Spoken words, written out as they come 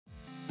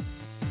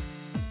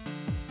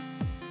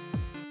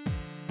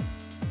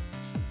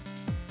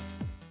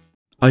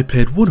I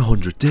played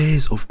 100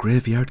 days of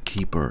Graveyard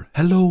Keeper.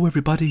 Hello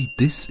everybody,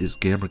 this is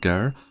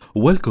GamerGar.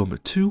 Welcome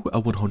to a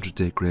 100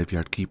 day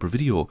Graveyard Keeper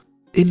video.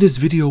 In this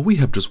video we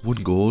have just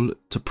one goal: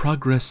 to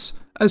progress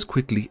as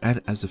quickly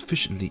and as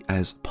efficiently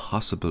as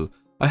possible.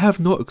 I have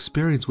no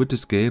experience with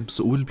this game,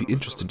 so it will be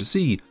interesting to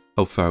see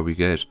how far we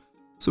get.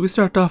 So we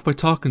start off by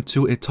talking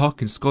to a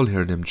talking skull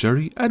here named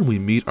Jerry, and we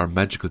meet our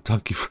magical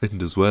donkey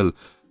friend as well,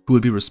 who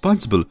will be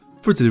responsible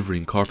for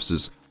delivering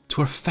corpses to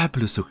our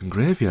fabulous looking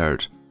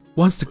graveyard.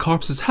 Once the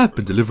corpses have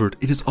been delivered,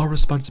 it is our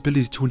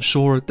responsibility to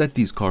ensure that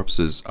these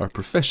corpses are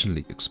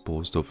professionally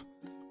disposed of.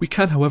 We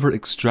can, however,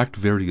 extract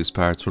various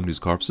parts from these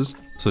corpses,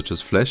 such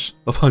as flesh.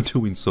 Upon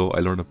doing so,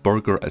 I learn a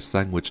burger, a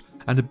sandwich,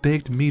 and a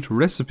baked meat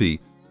recipe.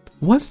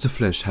 Once the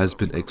flesh has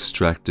been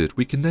extracted,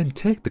 we can then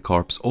take the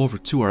corpse over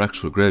to our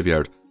actual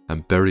graveyard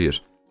and bury it.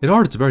 In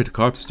order to bury the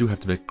corpse, we do have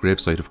to make a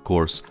gravesite, of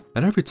course,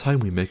 and every time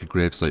we make a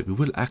gravesite, we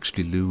will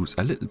actually lose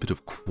a little bit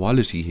of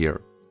quality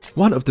here.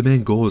 One of the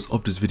main goals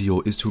of this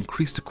video is to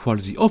increase the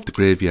quality of the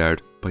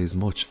graveyard by as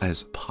much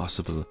as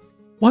possible.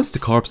 Once the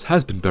corpse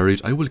has been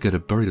buried, I will get a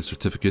burial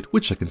certificate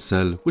which I can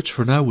sell, which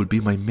for now will be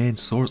my main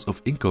source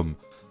of income.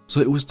 So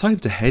it was time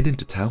to head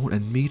into town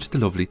and meet the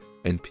lovely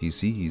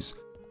NPCs.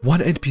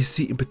 One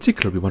NPC in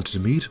particular we wanted to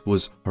meet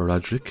was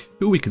Horadric,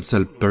 who we can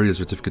sell burial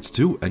certificates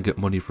to and get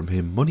money from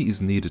him. Money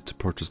is needed to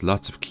purchase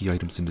lots of key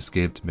items in this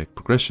game to make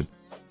progression.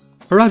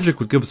 Horadric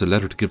would give us a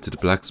letter to give to the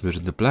blacksmith,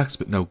 and the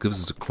blacksmith now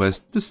gives us a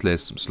quest to slay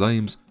some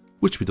slimes,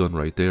 which we done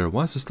right there.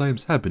 Once the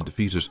slimes have been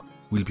defeated,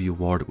 we'll be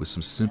awarded with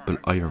some simple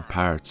iron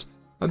parts,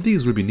 and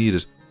these will be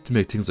needed to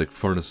make things like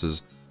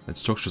furnaces and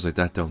structures like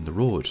that down the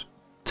road.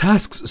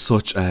 Tasks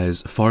such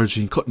as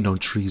foraging, cutting down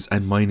trees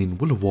and mining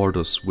will award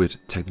us with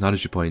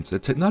technology points,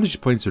 and technology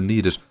points are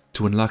needed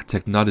to unlock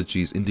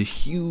technologies in the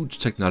huge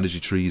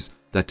technology trees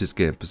that this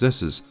game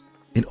possesses.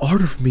 In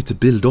order for me to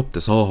build up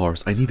the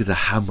sawhorse, I needed a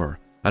hammer.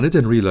 And I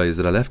didn't realise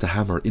that I left a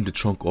hammer in the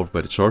trunk over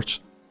by the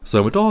church, so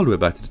I went all the way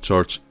back to the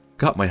church,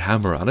 got my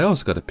hammer, and I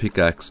also got a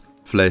pickaxe,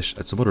 flesh,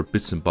 and some other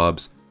bits and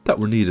bobs that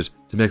were needed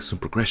to make some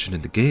progression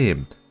in the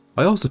game.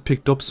 I also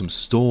picked up some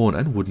stone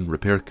and wooden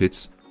repair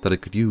kits that I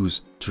could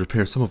use to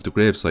repair some of the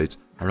grave sites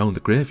around the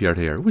graveyard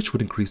here, which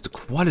would increase the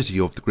quality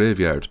of the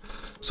graveyard.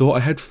 So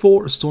I had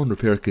 4 stone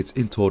repair kits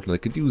in total, and I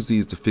could use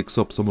these to fix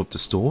up some of the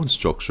stone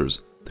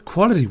structures. The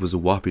quality was a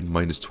whopping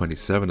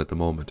 -27 at the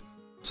moment,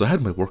 so I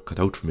had my work cut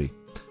out for me.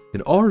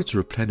 In order to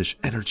replenish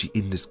energy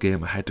in this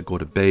game, I had to go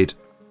to bed.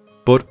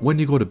 But when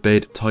you go to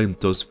bed, time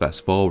does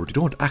fast forward. You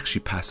don't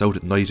actually pass out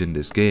at night in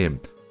this game.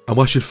 And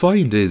what you'll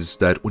find is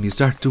that when you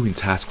start doing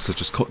tasks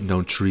such as cutting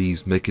down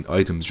trees, making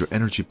items, your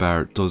energy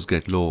bar does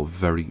get low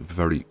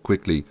very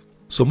quickly.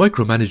 So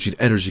micromanaging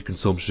energy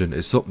consumption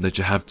is something that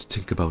you have to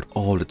think about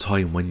all the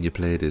time when you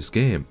play this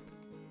game.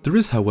 There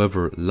is,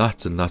 however,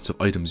 lots and lots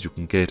of items you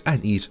can get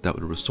and eat that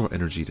will restore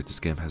energy that this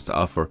game has to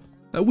offer.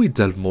 And we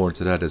delve more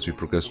into that as we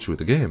progress through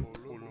the game.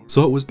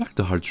 So it was back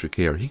to Horadric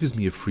here. He gives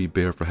me a free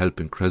bear for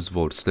helping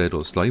Cresvold slay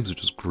those slimes,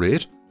 which is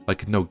great. I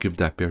can now give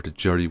that bear to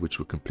Jerry, which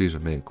will complete a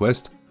main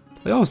quest.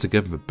 I also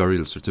gave him a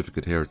burial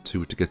certificate here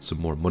too to get some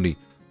more money.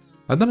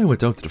 And then I went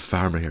down to the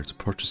farmer here to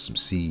purchase some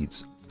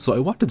seeds. So I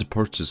wanted to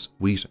purchase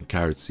wheat and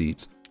carrot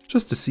seeds,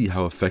 just to see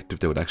how effective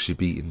they would actually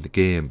be in the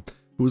game.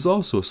 It was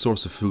also a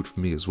source of food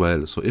for me as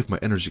well, so if my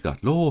energy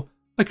got low,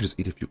 I could just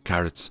eat a few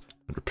carrots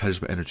and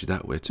replenish my energy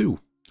that way too.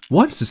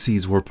 Once the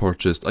seeds were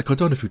purchased, I cut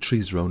down a few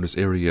trees around this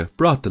area,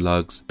 brought the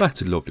logs back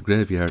to the lovely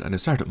graveyard, and I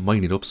started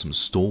mining up some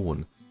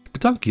stone. The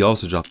donkey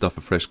also dropped off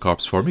a fresh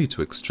corpse for me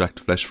to extract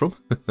flesh from.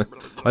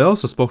 I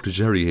also spoke to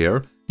Jerry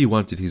here. He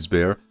wanted his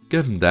bear,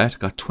 gave him that,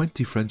 got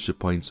 20 friendship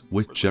points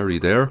with Jerry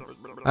there,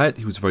 and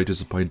he was very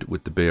disappointed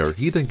with the bear.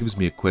 He then gives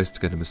me a quest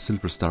to get him a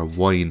silver star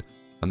wine,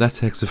 and that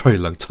takes a very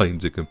long time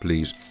to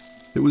complete.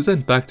 It was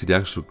then back to the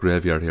actual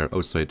graveyard here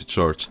outside the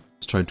church,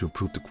 trying to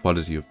improve the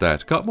quality of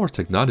that. Got more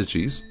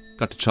technologies,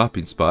 got the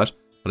chopping spot,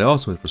 and I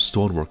also went for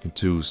stoneworking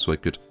too, so I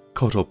could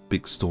cut up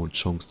big stone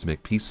chunks to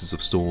make pieces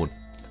of stone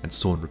and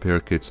stone repair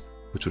kits,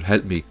 which would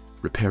help me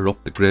repair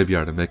up the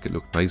graveyard and make it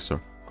look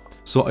nicer.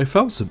 So I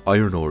found some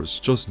iron ores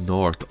just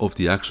north of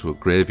the actual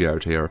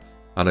graveyard here,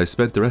 and I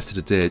spent the rest of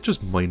the day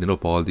just mining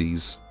up all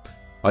these.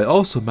 I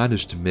also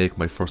managed to make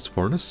my first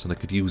furnace, and I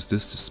could use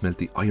this to smelt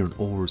the iron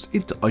ores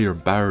into iron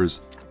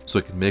bars so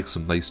I could make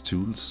some nice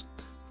tools.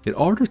 In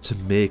order to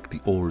make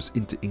the ores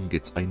into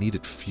ingots, I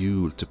needed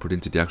fuel to put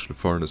into the actual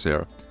furnace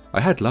here.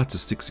 I had lots of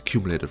sticks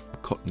accumulated from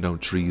cutting down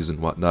trees and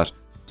whatnot,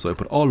 so I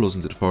put all those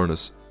into the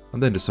furnace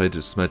and then decided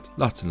to smelt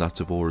lots and lots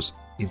of ores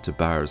into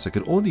bars. I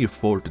can only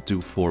afford to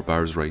do 4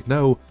 bars right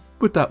now,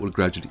 but that will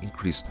gradually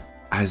increase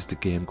as the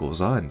game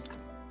goes on.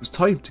 It was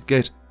time to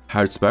get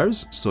hearts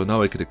bars, so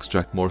now I could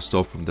extract more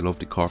stuff from the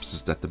lovely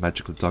corpses that the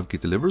magical donkey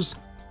delivers,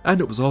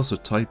 and it was also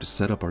time to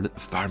set up our little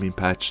farming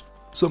patch,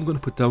 so I'm going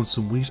to put down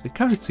some wheat and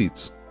carrot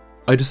seeds.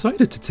 I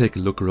decided to take a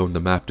look around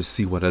the map to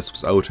see what else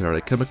was out here.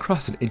 I came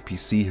across an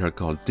NPC here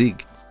called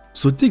Dig.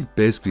 So Dig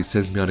basically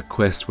sends me on a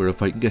quest where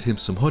if I can get him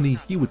some honey,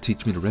 he would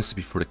teach me the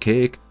recipe for the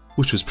cake,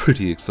 which was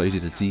pretty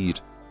exciting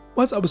indeed.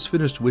 Once I was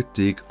finished with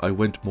Dig, I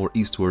went more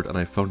eastward and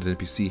I found an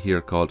NPC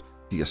here called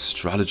the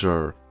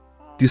astrologer.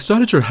 The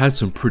astrologer had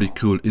some pretty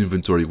cool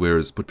inventory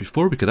wares, but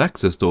before we could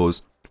access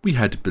those, we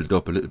had to build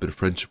up a little bit of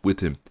friendship with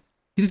him.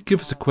 He did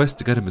give us a quest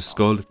to get him a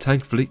skull.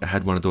 Thankfully, I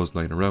had one of those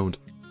lying around,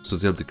 so I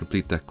was able to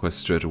complete that quest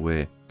straight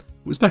away. It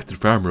was back to the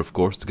farmer, of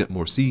course, to get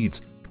more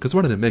seeds, because I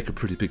wanted to make a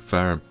pretty big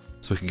farm,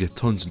 so I could get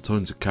tons and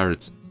tons of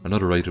carrots and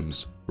other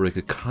items where I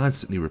could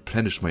constantly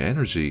replenish my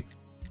energy.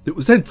 It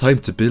was then time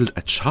to build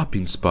a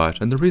chopping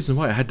spot, and the reason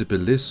why I had to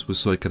build this was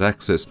so I could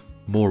access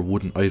more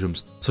wooden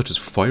items, such as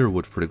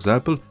firewood for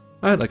example,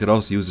 and I could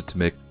also use it to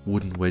make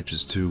wooden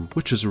wedges too,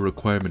 which is a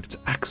requirement to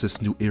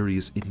access new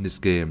areas in this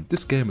game.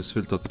 This game is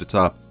filled up to the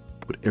top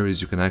with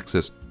areas you can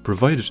access,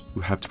 provided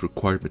you have the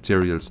required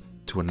materials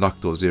to unlock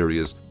those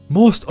areas.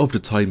 Most of the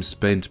time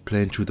spent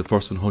playing through the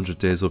first 100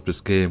 days of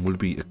this game will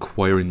be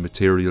acquiring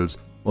materials,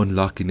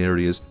 unlocking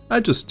areas,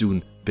 and just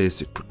doing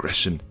basic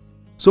progression.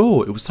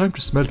 So it was time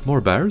to smelt more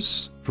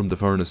bars from the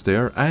furnace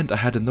there, and I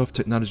had enough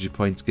technology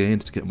points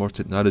gained to get more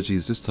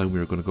technologies. This time we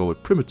were going to go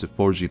with primitive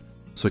forging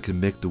so I can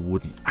make the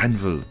wooden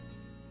anvil.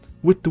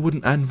 With the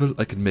wooden anvil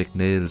I could make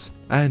nails,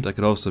 and I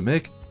could also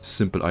make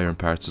simple iron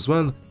parts as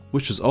well,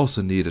 which was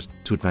also needed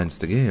to advance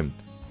the game.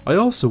 I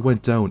also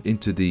went down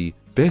into the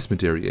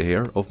basement area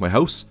here of my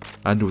house,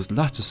 and there was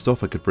lots of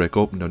stuff I could break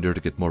open down there to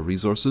get more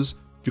resources.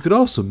 You could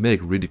also make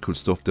really cool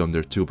stuff down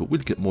there too, but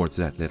we'll get more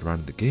into that later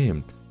on in the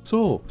game.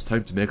 So it's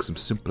time to make some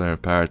simple iron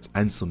parts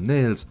and some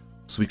nails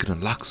so we can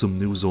unlock some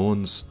new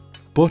zones.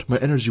 But my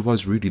energy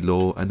was really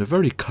low, and a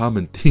very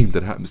common theme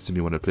that happens to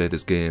me when I play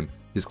this game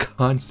is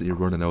constantly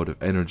running out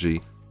of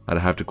energy, and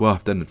I have to go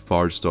off then and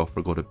forge stuff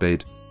or go to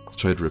bed to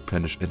try to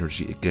replenish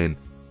energy again.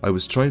 I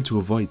was trying to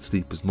avoid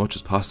sleep as much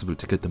as possible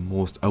to get the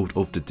most out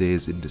of the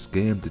days in this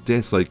game. The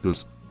day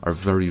cycles are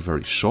very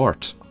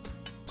short.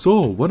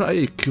 So when I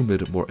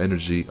accumulated more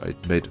energy, I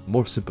made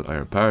more simple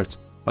iron parts.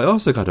 I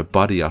also got a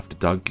body off the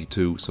donkey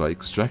too, so I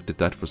extracted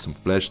that for some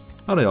flesh,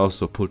 and I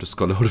also pulled the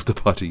skull out of the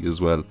body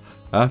as well.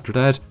 After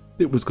that,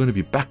 it was going to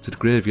be back to the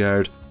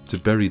graveyard to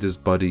bury this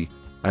body,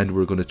 and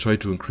we're going to try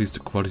to increase the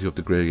quality of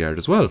the graveyard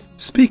as well.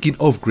 Speaking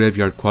of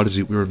graveyard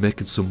quality, we were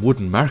making some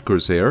wooden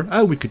markers here,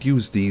 and we could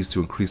use these to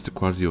increase the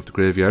quality of the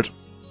graveyard.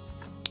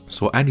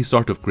 So any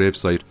sort of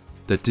gravesite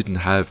that didn't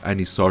have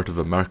any sort of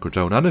a marker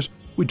down on it,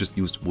 we just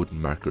used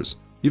wooden markers.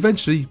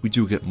 Eventually, we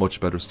do get much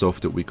better stuff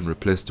that we can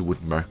replace the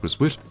wooden markers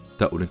with.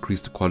 That will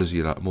increase the quality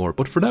a lot more,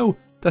 but for now,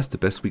 that's the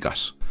best we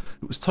got.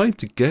 It was time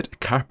to get a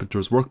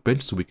carpenter's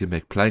workbench so we can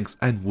make planks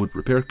and wood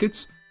repair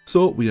kits,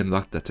 so we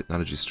unlocked that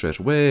technology straight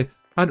away,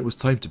 and it was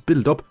time to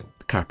build up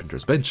the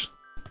carpenter's bench.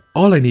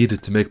 All I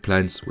needed to make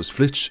planks was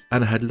flitch,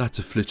 and I had lots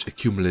of flitch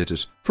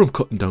accumulated from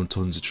cutting down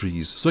tons of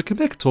trees, so I can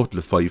make a total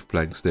of 5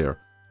 planks there.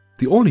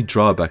 The only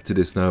drawback to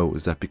this now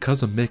is that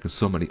because I'm making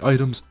so many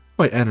items,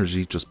 my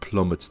energy just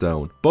plummets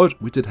down,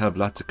 but we did have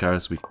lots of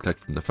carrots we could collect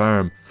from the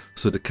farm,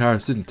 so the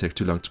carrots didn't take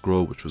too long to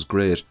grow, which was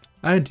great,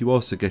 and you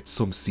also get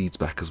some seeds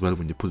back as well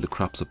when you pull the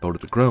crops up out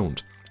of the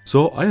ground.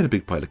 So I had a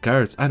big pile of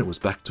carrots and it was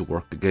back to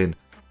work again.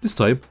 This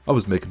time I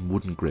was making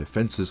wooden grey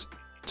fences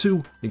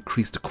to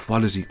increase the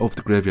quality of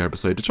the graveyard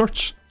beside the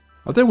church.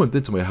 I then went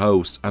into my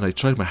house and I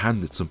tried my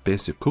hand at some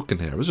basic cooking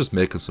here. I was just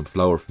making some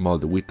flour from all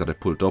the wheat that I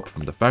pulled up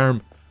from the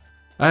farm.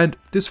 And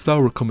this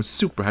flour will come in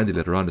super handy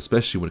later on,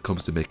 especially when it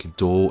comes to making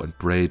dough and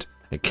bread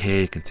and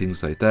cake and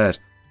things like that.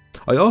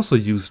 I also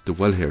used the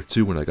well here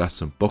too when I got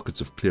some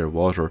buckets of clear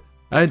water,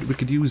 and we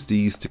could use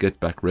these to get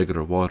back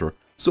regular water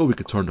so we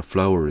could turn the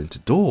flour into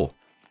dough.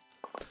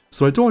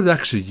 So I don't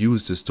actually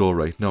use this dough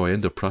right now, I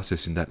end up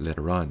processing that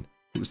later on.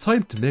 It was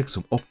time to make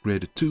some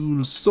upgraded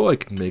tools so I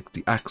can make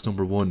the axe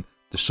number 1,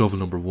 the shovel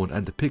number 1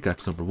 and the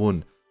pickaxe number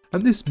 1.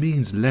 And this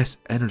means less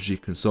energy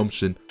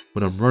consumption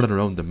when I'm running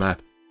around the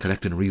map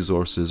collecting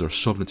resources or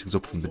shoveling things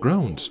up from the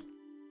ground.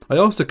 I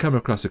also came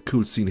across a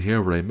cool scene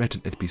here where I met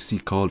an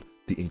NPC called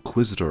the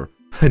Inquisitor,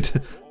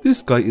 and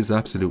this guy is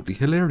absolutely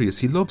hilarious.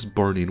 He loves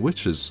burning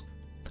witches.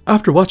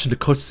 After watching the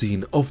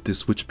cutscene of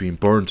this witch being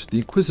burned, the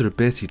Inquisitor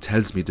basically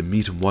tells me to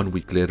meet him 1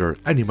 week later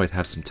and he might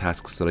have some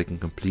tasks that I can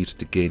complete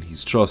to gain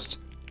his trust.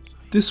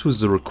 This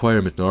was a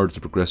requirement in order to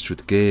progress through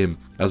the game,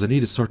 as I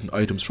needed certain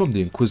items from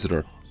the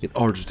Inquisitor in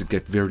order to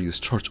get various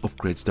church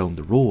upgrades down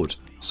the road.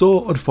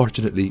 So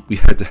unfortunately we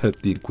had to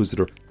help the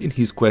Inquisitor in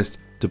his quest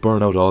to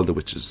burn out all the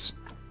witches.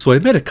 So I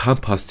made a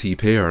compost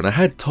heap here and I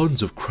had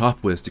tons of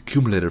crop waste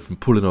accumulated from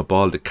pulling up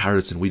all the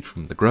carrots and wheat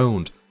from the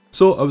ground.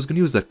 So I was going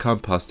to use that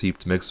compost heap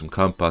to make some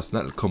compost, and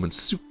that'll come in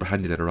super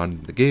handy later on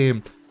in the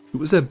game. It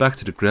was then back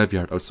to the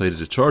graveyard outside of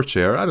the church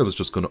here, and I was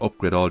just going to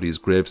upgrade all these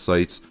grave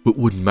sites with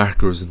wooden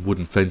markers and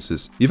wooden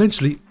fences.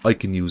 Eventually I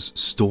can use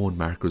stone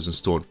markers and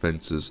stone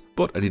fences,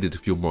 but I needed a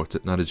few more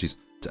technologies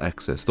to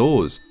access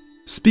those.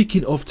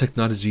 Speaking of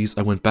technologies,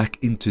 I went back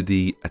into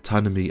the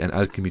autonomy and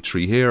alchemy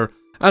tree here,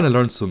 and I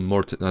learned some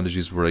more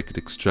technologies where I could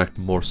extract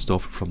more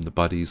stuff from the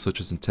bodies, such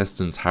as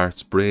intestines,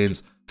 hearts,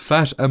 brains,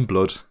 fat and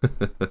blood.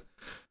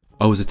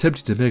 I was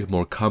attempting to make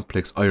more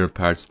complex iron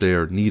parts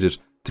there needed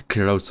to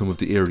clear out some of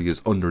the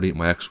areas underneath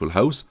my actual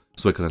house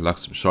so I could unlock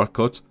some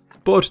shortcuts,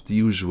 but the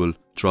usual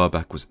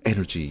drawback was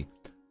energy.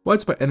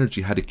 Once my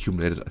energy had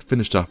accumulated, I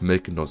finished off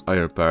making those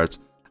iron parts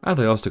And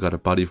I also got a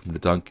body from the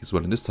donkey as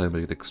well, and this time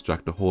I could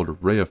extract a whole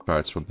array of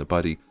parts from the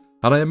body.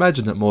 And I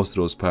imagine that most of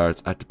those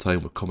parts at the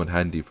time would come in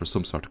handy for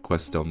some sort of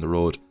quest down the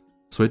road.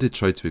 So I did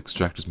try to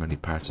extract as many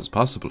parts as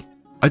possible.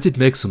 I did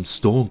make some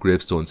stone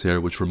gravestones here,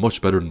 which were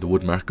much better than the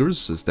wood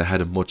markers, as they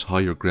had a much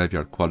higher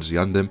graveyard quality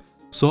on them.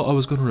 So I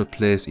was going to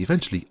replace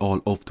eventually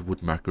all of the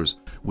wood markers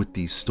with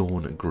these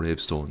stone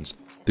gravestones.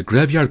 The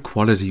graveyard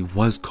quality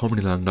was coming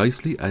along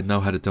nicely. I now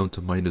had it down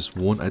to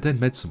 -1. I then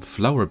made some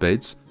flower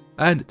beds,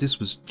 and this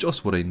was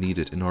just what I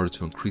needed in order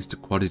to increase the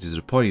quality to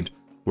the point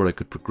where I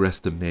could progress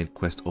the main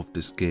quest of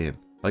this game.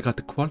 I got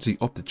the quality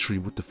up the tree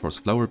with the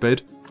first flower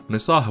bed. When I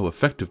saw how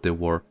effective they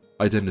were,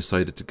 I then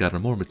decided to gather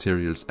more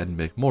materials and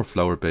make more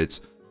flower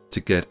beds to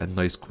get a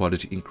nice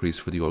quality increase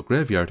for the old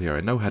graveyard here.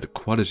 I now had a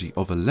quality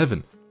of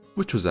 11,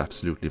 which was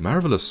absolutely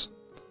marvellous.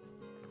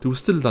 There was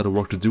still a lot of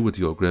work to do with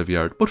the old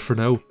graveyard, but for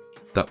now,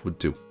 that would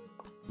do.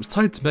 It was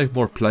time to make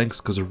more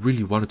planks because I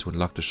really wanted to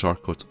unlock the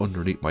shortcuts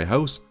underneath my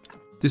house.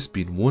 This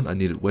being one, I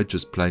needed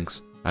wedges,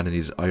 planks, and I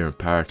needed iron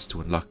parts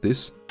to unlock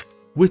this.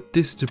 With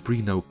this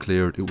debris now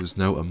cleared, it was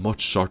now a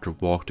much shorter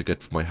walk to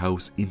get from my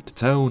house into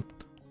town.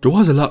 There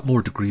was a lot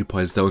more debris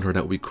piles down here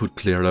that we could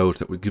clear out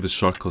that would give us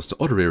shortcuts to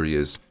other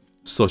areas,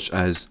 such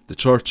as the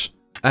church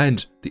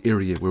and the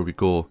area where we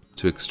go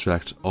to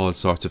extract all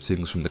sorts of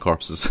things from the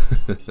corpses.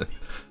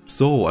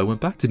 So I went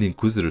back to the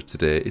Inquisitor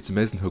today. It's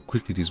amazing how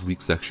quickly these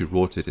weeks actually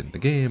rotate in the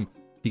game.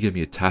 He gave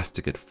me a task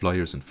to get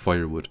flyers and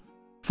firewood.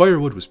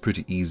 Firewood was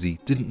pretty easy,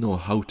 didn't know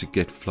how to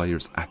get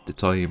flyers at the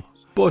time,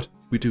 but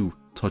we do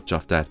touch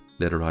off that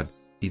later on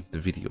in the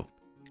video.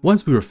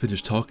 Once we were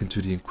finished talking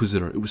to the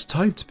Inquisitor, it was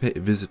time to pay a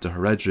visit to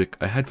Heredric.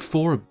 I had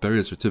 4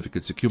 burial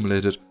certificates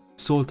accumulated,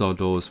 sold all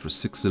those for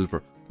 6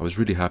 silver. I was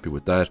really happy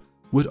with that.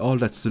 With all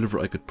that silver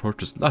I could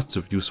purchase lots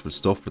of useful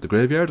stuff for the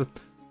graveyard.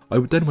 I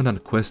then went on a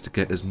quest to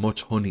get as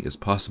much honey as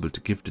possible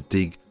to give to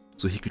Dig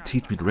so he could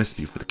teach me the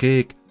recipe for the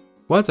cake.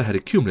 Once I had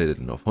accumulated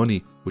enough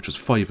honey, which was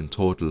 5 in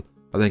total,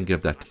 I then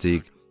gave that to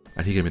Dig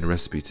and he gave me the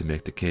recipe to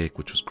make the cake,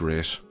 which was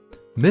great.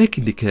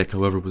 Making the cake,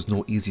 however, was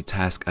no easy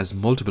task as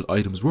multiple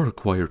items were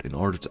required in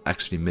order to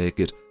actually make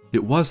it.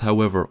 It was,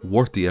 however,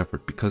 worth the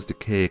effort because the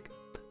cake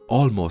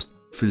almost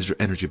fills your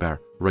energy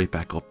bar right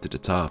back up to the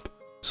top.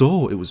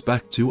 So it was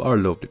back to our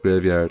lovely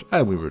graveyard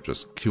and we were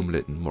just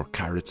accumulating more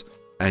carrots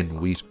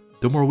and wheat.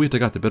 The more wheat I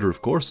got, the better,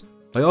 of course.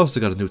 I also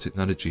got a new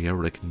technology here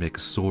where I can make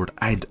a sword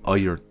and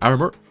iron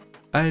armor.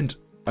 And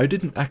I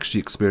didn't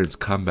actually experience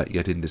combat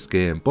yet in this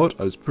game, but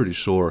I was pretty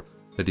sure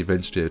that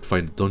eventually I'd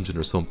find a dungeon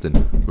or something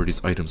where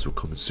these items would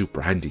come in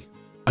super handy.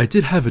 I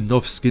did have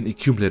enough skin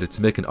accumulated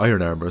to make an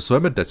iron armor, so I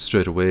made that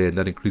straight away and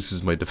that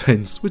increases my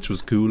defense, which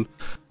was cool.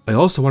 I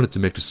also wanted to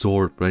make the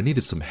sword, but I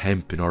needed some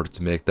hemp in order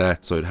to make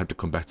that, so I'd have to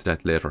come back to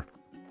that later.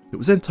 It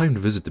was then time to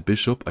visit the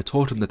bishop. I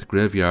told him that the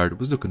graveyard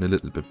was looking a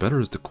little bit better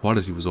as the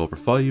quality was over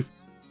 5.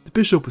 The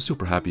bishop was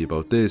super happy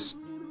about this,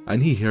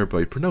 and he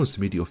hereby pronounced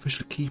me the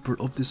official keeper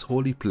of this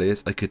holy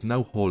place. I could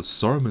now hold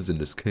sermons in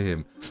this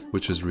game,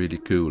 which was really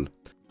cool.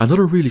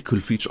 Another really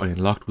cool feature I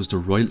unlocked was the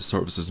Royal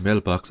Services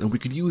mailbox, and we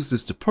could use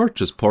this to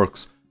purchase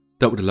perks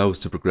that would allow us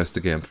to progress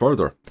the game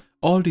further.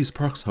 All these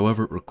perks,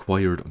 however,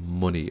 required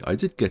money. I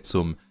did get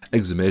some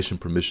exhumation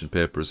permission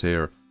papers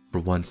here for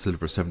 1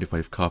 silver,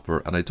 75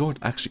 copper, and I don't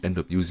actually end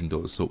up using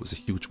those, so it was a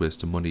huge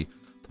waste of money.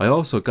 I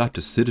also got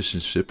the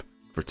citizenship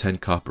for 10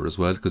 copper as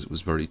well because it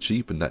was very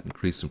cheap, and that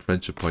increased some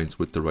friendship points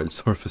with the Royal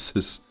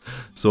Services.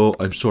 So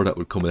I'm sure that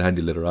would come in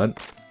handy later on.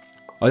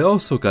 I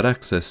also got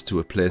access to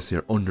a place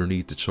here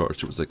underneath the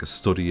church. It was like a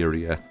study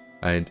area,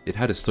 and it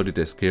had a study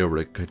desk here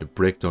where I could kind of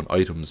break down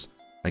items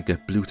and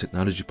get blue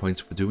technology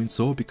points for doing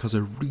so, because I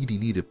really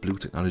needed blue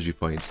technology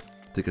points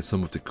to get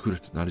some of the cooler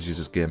technologies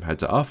this game had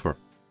to offer.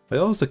 I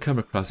also came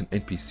across an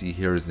NPC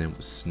here. His name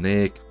was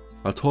Snake.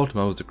 I told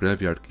him I was the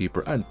graveyard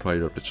keeper and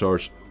prior of the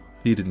church.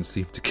 He didn't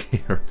seem to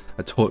care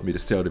and told me to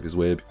stay out of his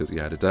way because he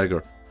had a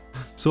dagger.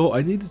 So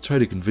I needed to try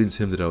to convince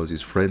him that I was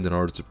his friend in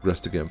order to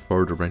progress the game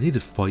further, but I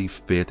needed 5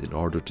 faith in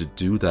order to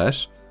do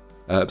that.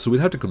 So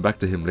we'll have to come back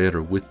to him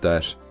later with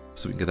that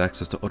so we can get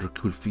access to other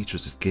cool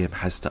features this game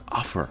has to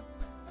offer.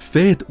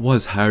 Faith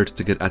was hard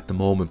to get at the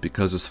moment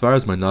because as far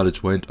as my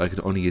knowledge went, I could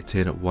only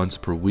attain it once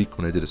per week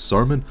when I did a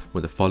sermon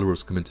when the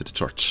followers come into the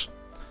church.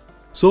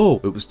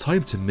 So it was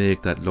time to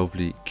make that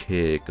lovely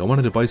cake. I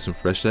wanted to buy some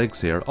fresh eggs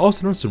here,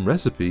 also learned some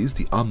recipes,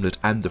 the omelette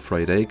and the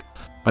fried egg.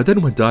 I then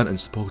went on and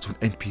spoke to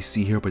an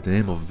NPC here by the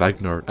name of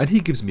Wagner, and he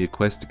gives me a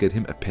quest to get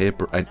him a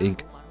paper and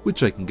ink,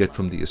 which I can get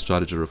from the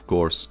astrologer of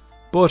course.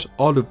 But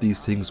all of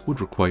these things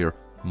would require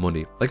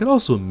money. I can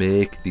also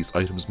make these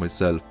items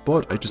myself,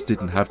 but I just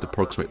didn't have the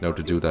perks right now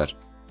to do that.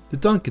 The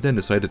donkey then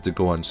decided to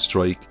go on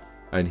strike,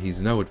 and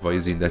he's now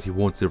advising that he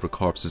won't deliver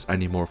corpses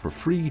anymore for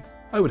free.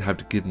 I would have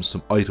to give him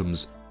some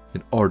items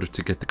in order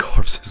to get the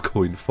corpses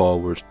going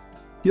forward.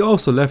 He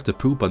also left the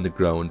poop on the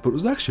ground, but it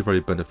was actually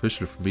very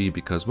beneficial for me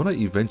because when I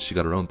eventually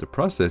got around to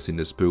processing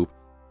this poop,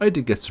 I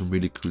did get some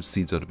really cool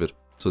seeds out of it,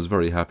 so I was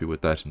very happy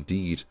with that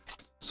indeed.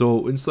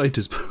 So inside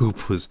this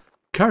poop was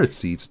carrot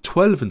seeds,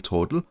 12 in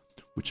total,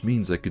 which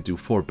means I could do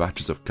 4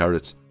 batches of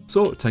carrots.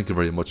 So thank you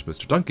very much,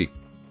 Mr. Donkey.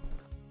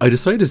 I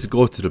decided to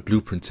go to the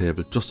blueprint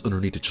table just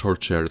underneath the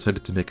church here. I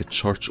decided to make a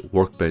church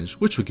workbench,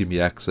 which would give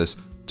me access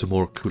to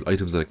more cool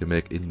items that I can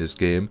make in this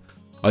game.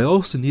 I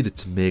also needed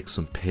to make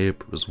some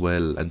paper as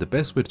well, and the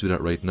best way to do that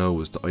right now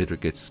is to either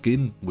get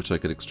skin, which I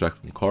can extract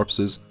from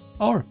corpses,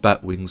 or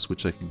bat wings,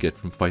 which I can get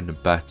from finding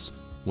bats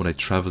when I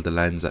travel the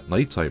lands at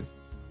night time.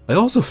 I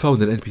also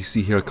found an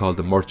NPC here called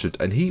the Merchant,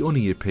 and he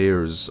only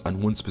appears on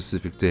one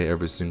specific day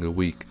every single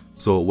week.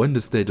 So when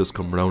this day does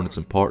come around, it's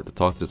important to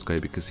talk to this guy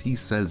because he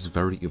sells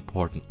very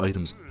important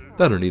items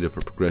that are needed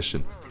for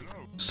progression.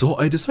 So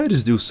I decided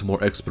to do some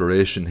more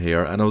exploration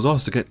here, and I was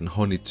also getting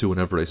honey too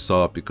whenever I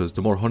saw it, because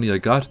the more honey I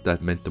got,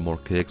 that meant the more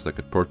cakes I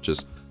could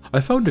purchase. I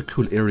found a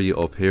cool area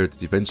up here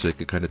that eventually I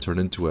could kind of turn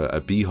into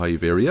a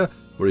beehive area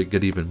where you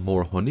get even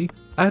more honey,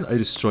 and I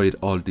destroyed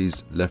all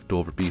these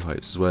leftover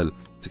beehives as well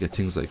to get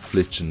things like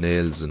flitch and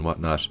nails and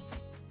whatnot.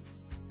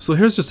 So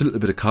here's just a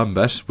little bit of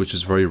combat, which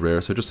is very rare,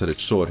 so I just had it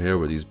show it here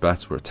where these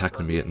bats were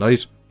attacking me at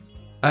night.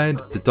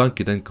 And the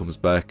donkey then comes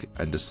back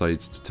and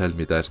decides to tell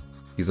me that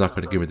he's not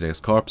going to give me the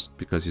next corpse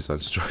because he's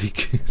on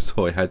strike.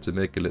 So I had to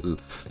make a little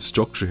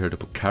structure here to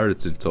put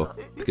carrots into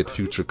to get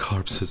future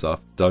corpses off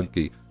the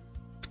donkey.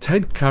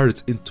 10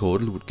 carrots in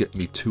total would get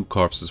me 2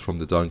 corpses from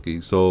the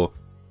donkey, so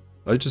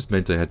I just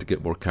meant I had to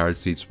get more carrot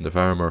seeds from the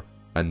farmer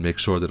and make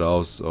sure that I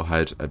also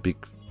had a big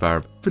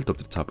farm filled up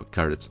to the top with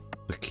carrots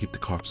to keep the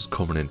corpses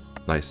coming in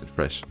nice and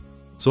fresh.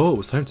 So it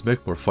was time to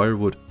make more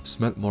firewood,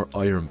 smelt more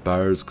iron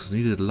bars because I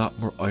needed a lot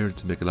more iron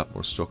to make a lot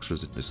more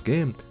structures in this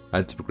game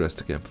and to progress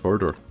the game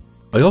further.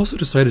 I also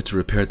decided to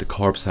repair the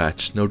corpse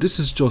hatch. Now this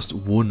is just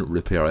one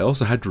repair. I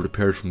also had to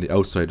repair it from the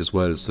outside as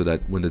well, so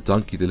that when the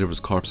donkey delivers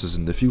corpses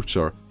in the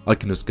future, I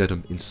can just get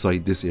them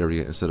inside this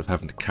area instead of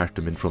having to cart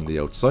them in from the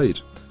outside.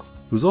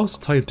 It was also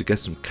time to get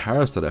some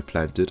cars that I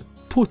planted,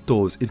 put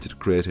those into the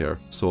crate here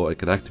so I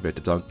could activate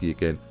the donkey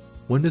again.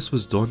 When this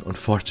was done,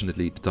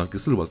 unfortunately, the donkey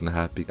still wasn't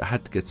happy. I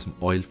had to get some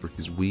oil for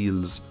his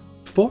wheels.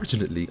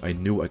 Fortunately, I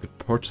knew I could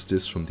purchase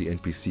this from the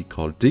NPC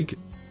called Dig.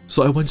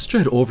 So I went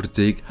straight over to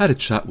Dig, had a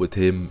chat with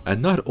him, and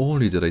not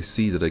only did I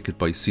see that I could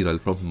buy seed oil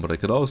from him, but I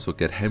could also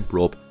get hemp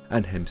rope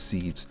and hemp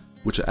seeds,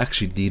 which I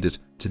actually needed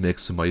to make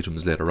some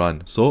items later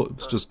on. So it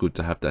was just good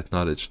to have that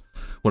knowledge.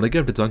 When I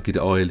gave the donkey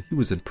the oil, he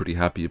wasn't pretty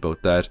happy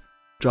about that,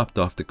 dropped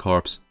off the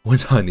corpse,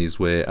 went on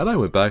his way, and I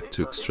went back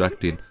to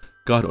extracting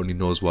God only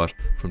knows what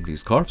from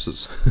these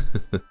corpses.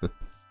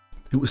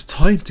 It was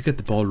time to get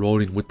the ball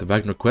rolling with the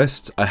Wagner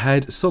quest. I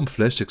had some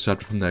flesh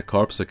extracted from that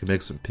corpse so I could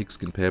make some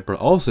pigskin paper. I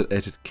also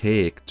ate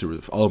cake to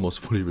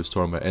almost fully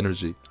restore my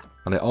energy.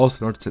 And I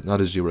also learned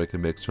technology where I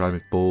can make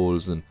ceramic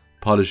bowls and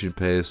polishing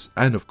paste,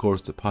 and of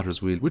course the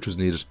potter's wheel, which was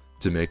needed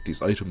to make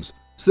these items.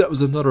 So that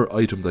was another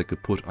item that I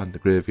could put on the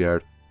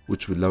graveyard,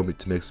 which would allow me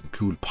to make some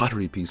cool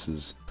pottery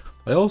pieces.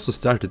 I also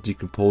started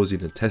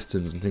decomposing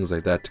intestines and things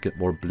like that to get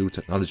more blue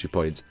technology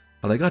points.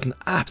 And I got an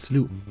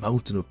absolute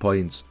mountain of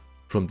points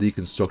from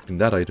deconstructing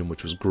that item,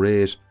 which was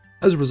great.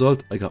 As a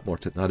result, I got more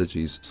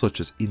technologies such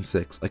as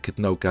insects. I could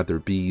now gather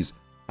bees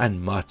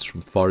and moths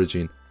from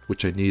foraging,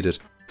 which I needed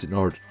in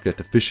order to get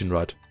the fishing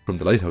rod from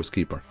the lighthouse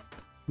keeper.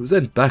 It was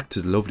then back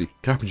to the lovely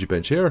carpentry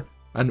bench here,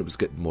 and it was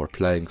getting more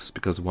planks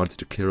because I wanted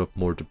to clear up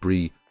more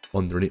debris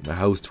underneath my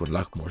house to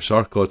unlock more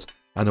shortcuts,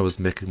 and I was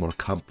making more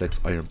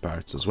complex iron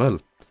parts as well.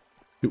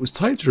 It was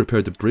time to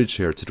repair the bridge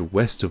here to the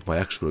west of my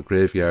actual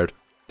graveyard.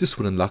 This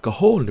would unlock a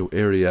whole new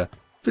area,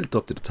 filled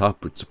up to the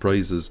top with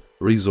surprises,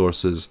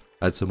 resources,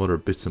 and some other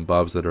bits and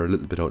bobs that are a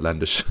little bit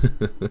outlandish.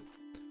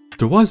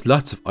 There was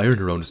lots of iron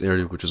around this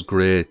area, which was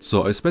great,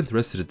 so I spent the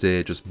rest of the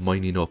day just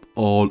mining up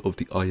all of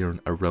the iron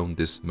around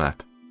this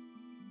map.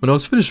 When I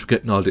was finished with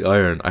getting all the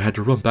iron, I had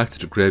to run back to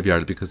the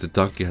graveyard because the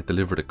donkey had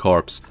delivered a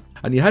corpse,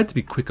 and you had to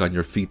be quick on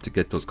your feet to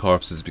get those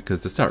corpses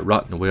because they start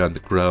rotting away on the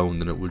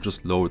ground and it will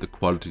just lower the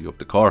quality of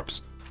the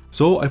corpse.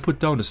 So I put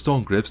down a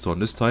stone gravestone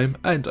this time,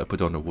 and I put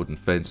down a wooden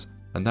fence,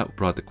 and that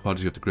brought the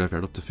quality of the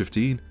graveyard up to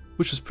 15,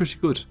 which was pretty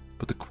good,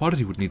 but the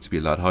quality would need to be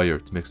a lot higher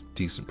to make some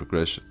decent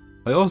progression.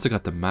 I also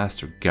got the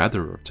Master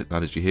Gatherer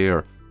technology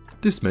here.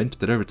 This meant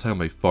that every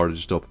time I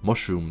foraged up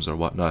mushrooms or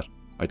whatnot,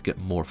 I'd get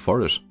more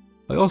for it.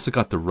 I also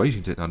got the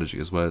writing technology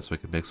as well, so I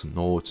could make some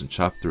notes and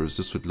chapters.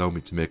 This would allow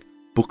me to make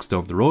books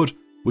down the road,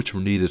 which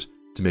were needed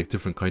to make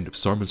different kind of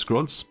sermon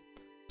scrolls.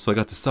 So I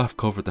got the soft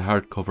cover, the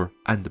hard cover,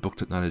 and the book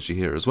technology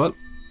here as well.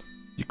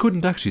 You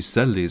couldn't actually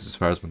sell these as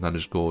far as my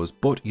knowledge goes,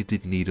 but you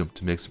did need them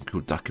to make some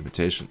cool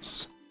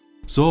documentations.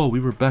 So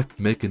we were back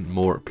making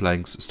more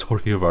planks.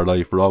 Story of our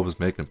life, we're always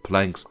making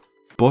planks,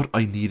 but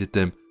I needed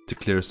them to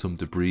clear some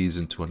debris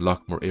and to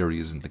unlock more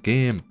areas in the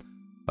game.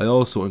 I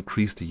also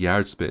increased the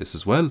yard space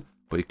as well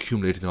by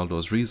accumulating all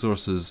those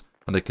resources,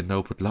 and I can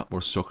now put a lot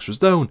more structures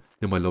down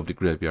in my lovely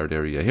graveyard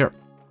area here.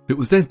 It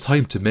was then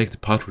time to make the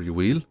pottery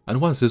wheel, and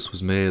once this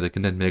was made I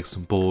can then make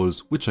some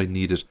bowls, which I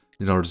needed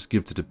in order to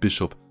give to the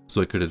bishop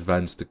so I could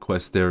advance the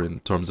quest there in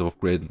terms of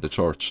upgrading the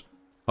church.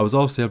 I was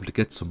also able to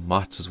get some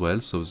mots as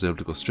well, so I was able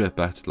to go straight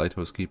back to the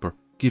lighthouse keeper,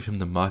 give him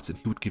the mots, and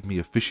he would give me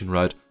a fishing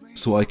rod,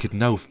 so I could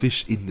now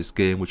fish in this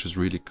game, which was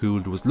really cool.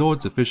 There was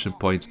loads of fishing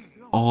points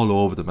all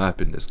over the map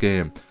in this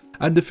game,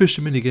 And the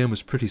fishing minigame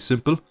was pretty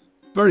simple,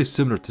 very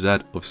similar to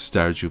that of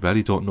Stardew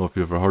Valley. Don't know if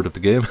you've ever heard of the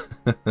game,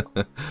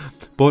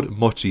 but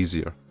much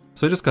easier.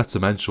 So I just got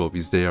some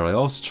anchovies there. I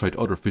also tried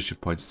other fishing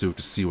points too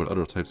to see what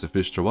other types of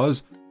fish there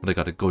was, and I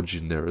got a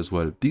gudgeon there as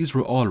well. These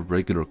were all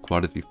regular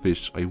quality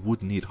fish. I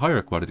would need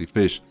higher quality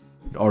fish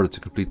in order to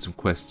complete some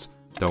quests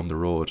down the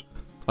road.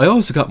 I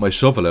also got my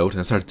shovel out and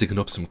I started digging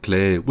up some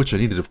clay, which I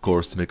needed of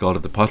course to make all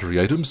of the pottery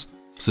items,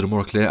 so the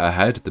more clay I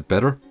had, the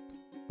better.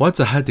 Once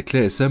I had the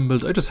clay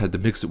assembled, I just had to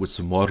mix it with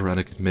some water and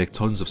I could make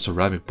tons of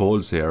ceramic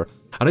bowls here,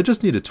 and I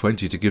just needed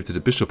 20 to give to the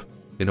bishop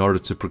in order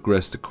to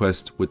progress the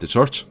quest with the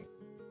church.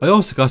 I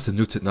also got some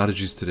new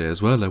technologies today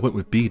as well. I went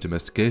with bee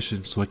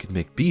domestication so I could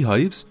make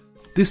beehives.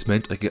 This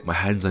meant I get my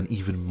hands on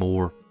even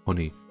more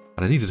honey,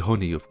 and I needed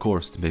honey of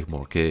course to make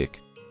more cake.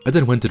 I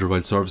then went to the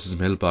Royal Services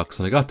mailbox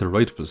and I got the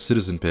rightful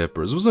citizen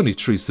papers. It was only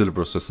 3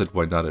 silver, so I said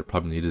why not, I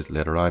probably needed it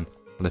later on.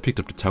 And I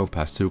picked up the town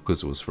pass too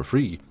because it was for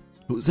free.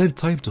 It was then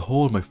time to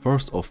hold my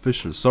first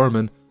official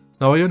sermon.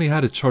 Now I only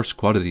had a church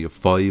quality of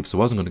 5, so I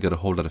wasn't going to get a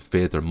whole lot of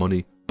faith or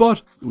money,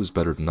 but it was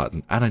better than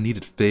nothing, and I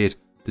needed faith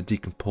to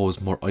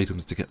decompose more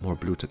items to get more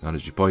blue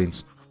technology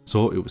points.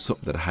 So it was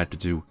something that I had to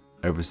do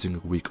every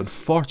single week.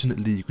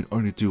 Unfortunately, you can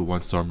only do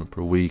 1 sermon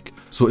per week,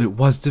 so it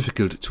was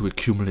difficult to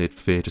accumulate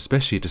faith,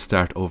 especially at the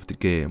start of the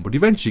game. But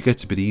eventually it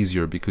gets a bit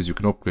easier because you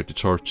can upgrade the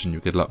church and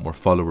you get a lot more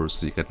followers,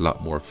 so you get a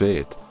lot more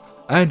faith.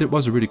 And it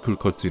was a really cool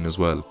cutscene as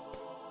well.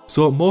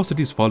 So most of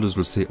these followers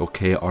will say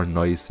okay or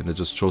nice and it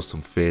just throws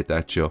some faith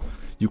at you.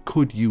 You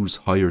could use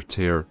higher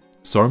tier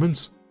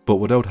sermons, but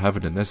without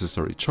having the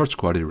necessary church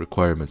quality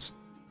requirements,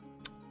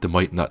 they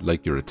might not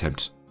like your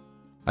attempt.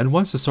 And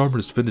once the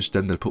sermon is finished,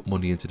 then they'll put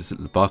money into this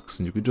little box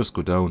and you can just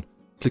go down,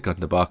 click on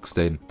the box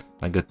then,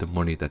 and get the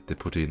money that they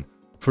put in.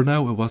 For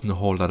now it wasn't a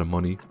whole lot of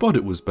money, but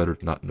it was better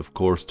than nothing of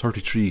course.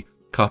 33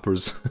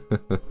 coppers.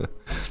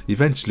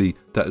 Eventually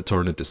that'll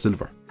turn into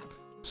silver.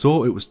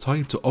 So it was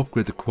time to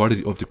upgrade the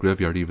quality of the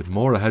graveyard even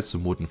more. I had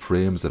some wooden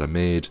frames that I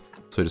made,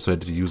 so I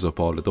decided to use up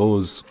all of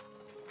those.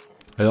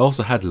 I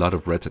also had a lot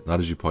of red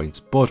technology points,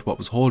 but what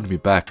was holding me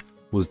back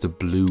was the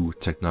blue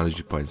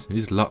technology points. I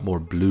needed a lot more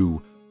blue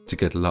to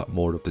get a lot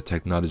more of the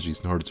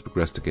technologies in order to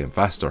progress the game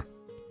faster.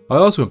 I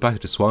also went back to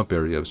the swamp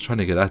area. I was trying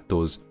to get at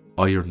those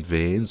iron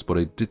veins, but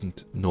I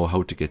didn't know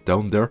how to get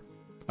down there.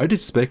 I did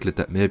speculate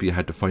that maybe I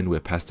had to find a way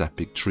past that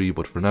big tree,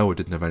 but for now I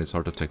didn't have any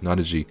sort of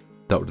technology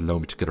that would allow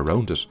me to get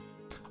around it.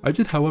 I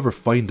did however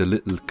find a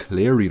little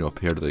clearing up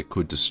here that I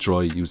could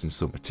destroy using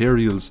some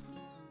materials,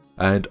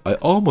 and I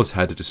almost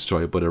had to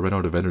destroy it, but I ran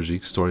out of energy,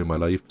 story of my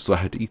life, so I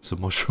had to eat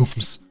some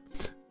mushrooms,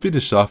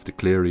 finish off the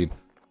clearing.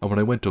 And when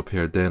I went up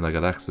here then I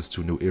got access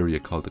to a new area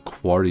called the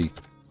quarry,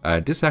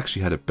 and this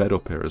actually had a bed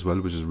up here as well,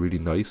 which is really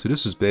nice. So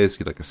this was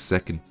basically like a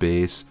second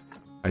base,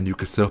 and you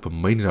can set up a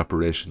mining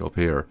operation up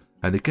here,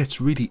 and it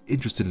gets really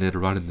interesting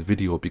later on in the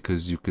video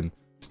because you can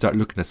start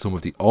looking at some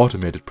of the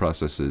automated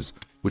processes,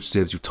 which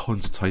saves you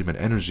tons of time and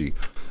energy.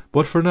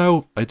 But for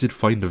now I did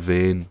find a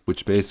vein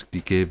which basically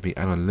gave me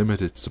an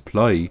unlimited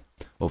supply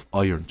of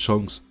iron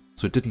chunks,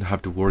 so I didn't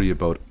have to worry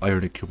about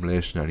iron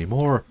accumulation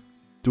anymore.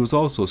 There was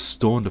also a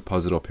stone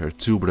deposit up here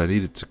too, but I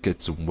needed to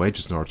get some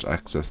wedges in order to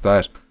access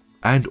that.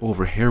 And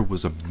over here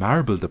was a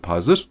marble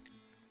deposit,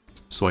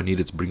 so I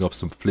needed to bring up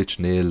some flitch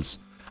nails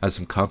and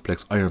some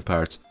complex iron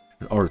parts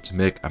in order to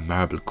make a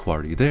marble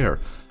quarry there.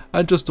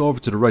 And just over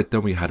to the right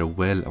then we had a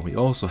well, and we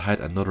also had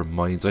another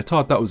mines. I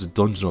thought that was a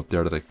dungeon up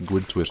there that I could go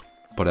into it,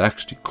 but I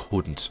actually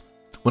couldn't.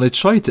 When I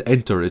tried to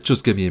enter, it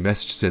just gave me a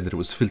message saying that it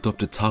was filled up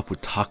to the top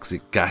with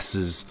toxic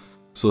gases.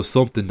 So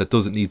something that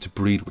doesn't need to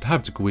breed would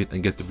have to go in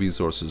and get the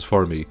resources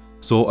for me.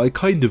 So I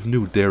kind of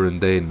knew there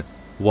and then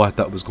what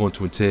that was going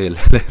to entail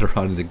later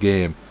on in the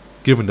game,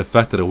 given the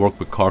fact that I work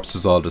with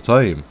corpses all the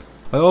time.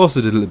 I also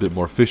did a little bit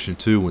more fishing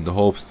too in the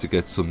hopes to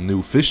get some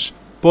new fish,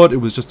 but it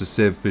was just the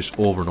same fish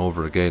over and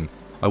over again.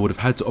 I would have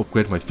had to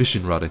upgrade my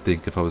fishing rod I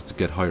think if I was to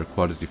get higher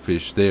quality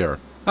fish there,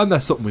 and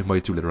that's something we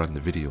might do later on in the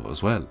video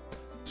as well.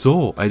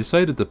 So I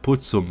decided to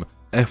put some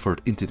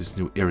effort into this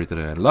new area that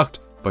I unlocked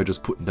by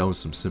just putting down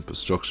some simple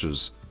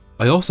structures.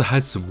 I also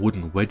had some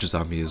wooden wedges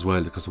on me as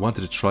well because I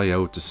wanted to try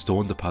out the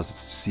stone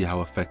deposits to see how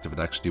effective it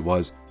actually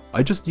was.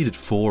 I just needed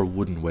 4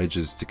 wooden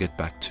wedges to get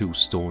back 2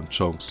 stone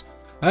chunks,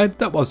 and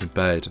that wasn't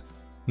bad.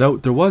 Now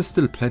there was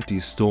still plenty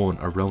of stone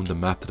around the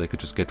map that I could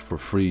just get for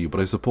free, but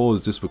I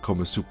suppose this would come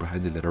in super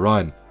handy later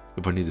on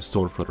if I needed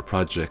stone for other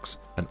projects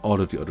and all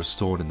of the other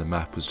stone in the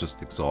map was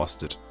just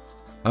exhausted.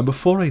 And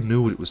before I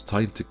knew it, it was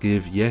time to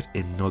give yet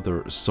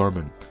another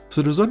sermon.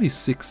 So there's only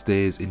 6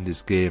 days in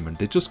this game and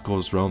it just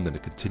goes round in a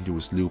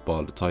continuous loop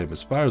all the time.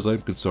 As far as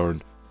I'm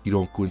concerned, you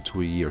don't go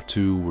into a year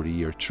 2 or a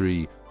year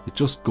 3. It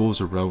just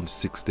goes around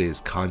 6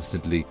 days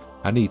constantly,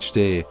 and each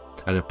day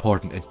an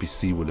important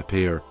NPC will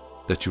appear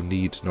that you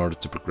need in order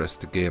to progress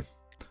the game.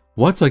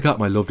 Once I got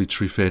my lovely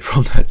 3 faith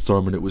from that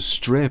sermon, it was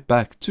straight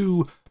back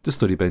to the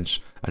study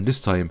bench, and this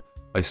time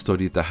I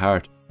studied the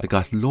heart. I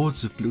got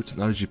loads of blue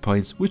technology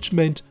points, which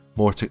meant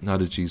more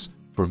technologies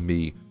for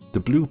me. The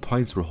blue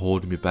points were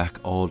holding me back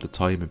all the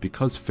time, and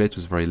because faith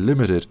was very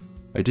limited,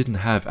 I didn't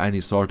have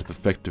any sort of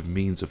effective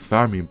means of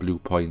farming blue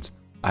points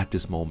at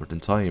this moment in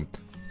time.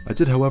 I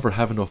did however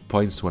have enough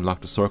points to unlock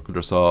the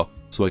circular saw,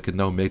 so I could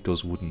now make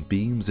those wooden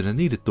beams, and I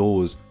needed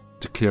those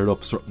to clear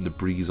up certain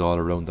debris all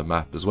around the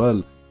map as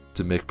well,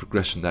 to make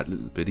progression that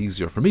little bit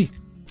easier for me.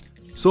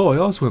 So I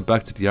also went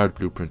back to the art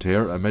blueprint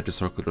here and made the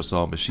circular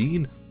saw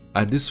machine,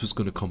 and this was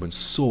going to come in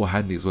so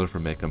handy as well for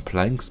making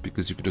planks,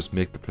 because you could just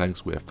make the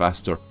planks way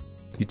faster.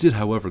 You did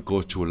however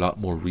go through a lot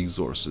more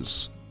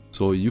resources,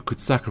 so you could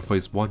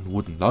sacrifice one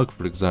wooden log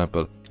for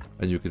example,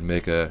 and you could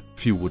make a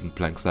few wooden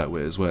planks that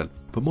way as well.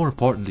 But more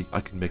importantly,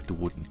 I can make the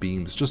wooden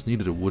beams. Just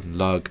needed a wooden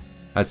log,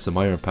 add some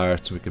iron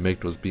parts, and we can make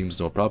those beams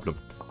no problem.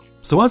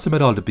 So once I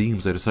made all the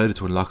beams, I decided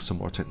to unlock some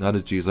more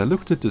technologies. I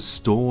looked at the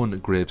stone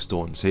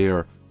gravestones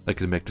here. I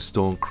could make the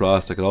stone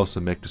cross, I could also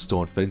make the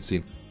stone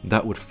fencing, and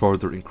that would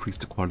further increase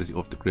the quality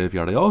of the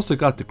graveyard. I also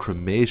got the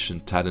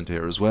cremation talent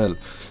here as well.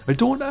 I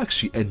don't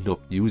actually end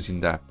up using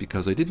that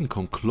because I didn't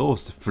come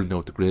close to filling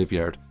out the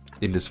graveyard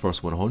in this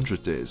first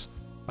 100 days.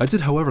 I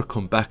did however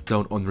come back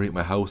down underneath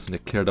my house and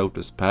it cleared out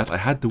this path. I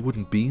had the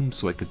wooden beam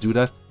so I could do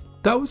that.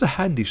 That was a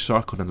handy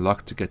shortcut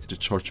unlocked to get to the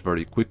church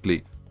very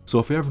quickly. So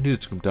if I ever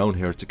needed to come down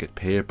here to get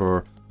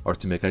paper or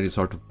to make any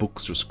sort of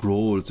books or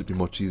scrolls, it'd be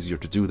much easier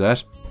to do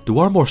that. There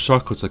were more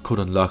shortcuts I could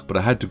unlock, but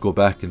I had to go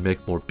back and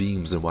make more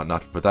beams and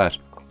whatnot for that.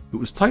 It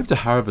was time to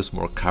harvest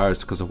more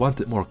cars because I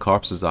wanted more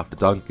corpses off the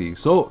donkey,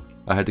 so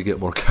I had to get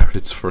more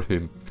carrots for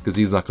him because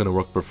he's not going to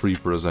work for free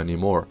for us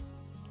anymore.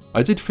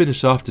 I did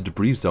finish off the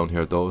debris down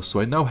here though, so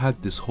I now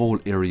had this whole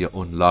area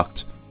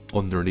unlocked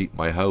underneath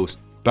my house,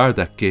 bar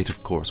that gate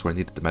of course where I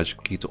needed the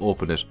magic key to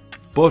open it,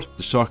 but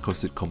the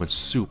shortcuts did come in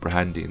super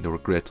handy and they were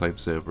great time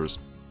savers.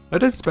 I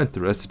then spent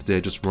the rest of the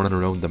day just running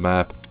around the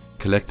map,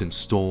 collecting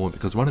stone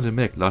because I wanted to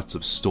make lots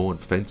of stone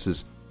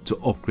fences to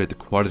upgrade the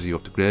quality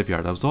of the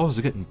graveyard. I was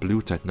also getting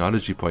blue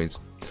technology points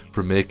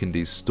for making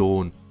these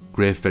stone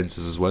grave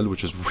fences as well,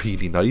 which was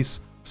really nice,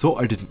 so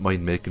I didn't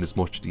mind making as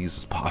much of these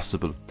as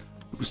possible.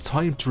 It was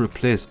time to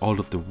replace all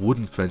of the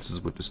wooden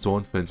fences with the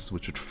stone fences,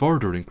 which would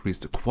further increase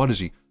the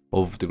quality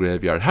of the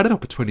graveyard. I had it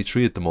up at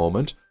 23 at the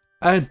moment,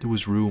 and there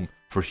was room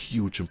for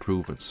huge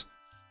improvements.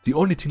 The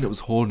only thing that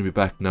was holding me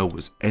back now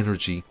was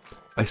energy.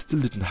 I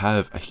still didn't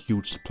have a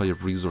huge supply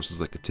of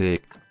resources I could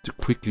take to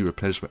quickly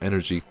replenish my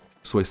energy,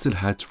 so I still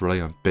had to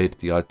rely on bed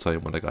the odd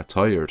time when I got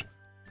tired.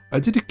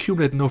 I did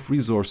accumulate enough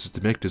resources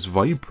to make this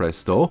vine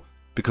press though,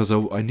 because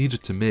I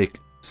needed to make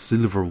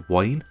silver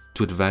wine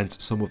to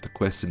advance some of the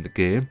quests in the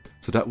game,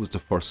 so that was the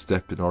first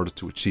step in order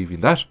to achieving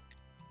that.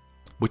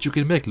 But you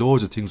can make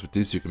loads of things with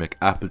this. You can make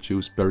apple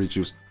juice, berry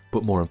juice,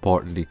 but more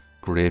importantly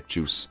grape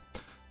juice.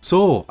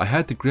 So I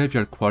had the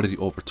graveyard quality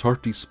over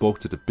 30, spoke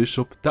to the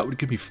bishop, that would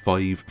give me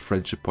 5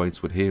 friendship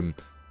points with him.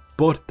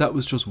 But that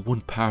was just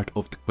one part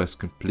of the quest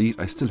complete.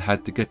 I still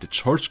had to get the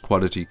church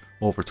quality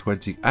over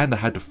 20, and I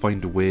had to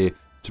find a way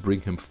to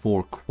bring him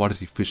 4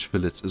 quality fish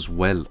fillets as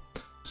well.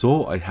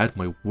 So I had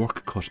my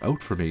work cut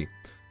out for me.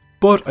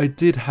 But I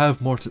did have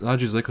more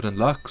technologies I could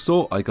unlock,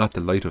 so I got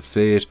the Light of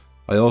Fate,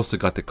 I also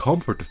got the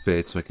Comfort of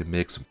Fate so I could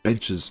make some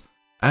benches,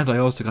 and I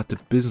also got the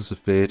Business of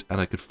Fate and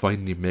I could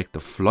finally make the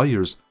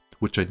flyers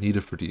which I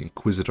needed for the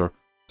Inquisitor,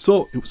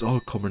 so it was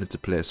all coming into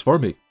place for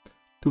me.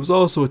 There was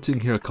also a thing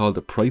here called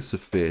the Price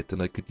of Fate,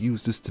 and I could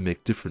use this to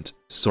make different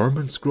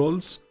sermon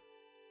scrolls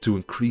to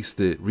increase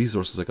the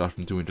resources I got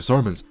from doing the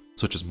sermons,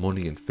 such as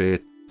money and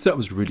faith, so that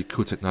was really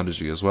cool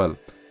technology as well.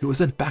 It was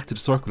then back to the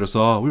circular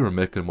saw. We were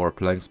making more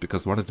planks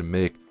because I wanted to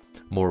make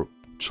more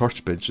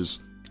church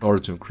benches in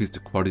order to increase the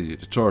quality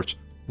of the church.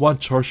 One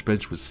church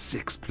bench was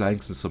 6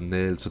 planks and some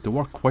nails, so they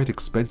were quite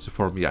expensive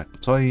for me at the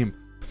time,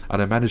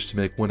 and I managed to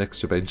make 1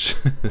 extra bench.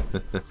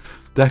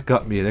 That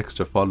got me an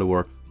extra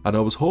follower, and I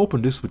was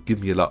hoping this would give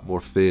me a lot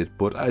more faith,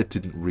 but it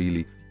didn't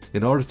really.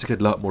 In order to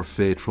get a lot more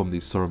faith from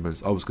these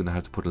sermons, I was going to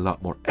have to put a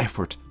lot more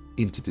effort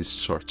into this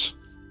church.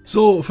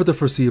 So for the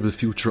foreseeable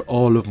future,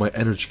 all of my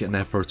energy and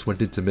efforts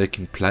went into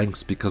making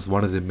planks because I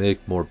wanted to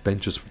make more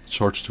benches for the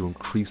church to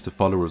increase the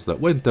followers that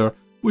went there,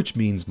 which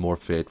means more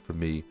faith for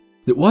me.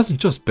 It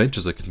wasn't just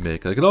benches I could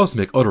make. I could also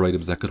make other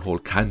items that could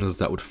hold candles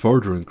that would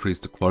further increase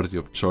the quality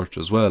of the church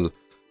as well.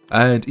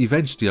 And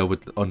eventually I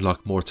would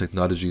unlock more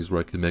technologies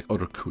where I could make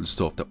other cool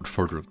stuff that would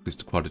further increase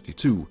the quality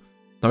too.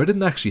 Now I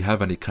didn't actually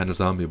have any candles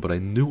on me, but I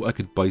knew I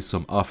could buy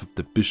some off of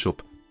the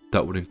bishop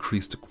that would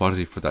increase the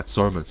quality for that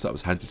sermon, so that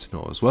was handy to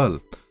know as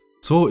well.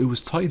 So it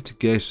was time to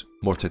get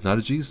more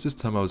technologies. This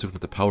time I was looking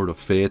at the Power of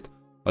Faith.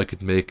 I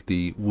could make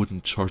the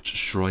wooden church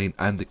shrine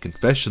and the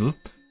confessional,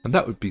 and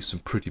that would be some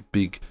pretty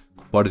big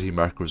quality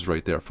markers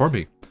right there for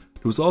me.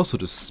 There was also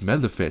the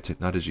Smell of Faith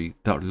technology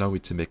that would allow me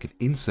to make an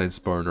incense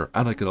burner,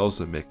 and I could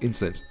also make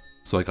incense,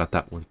 so I got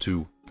that one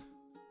too.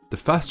 The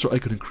faster I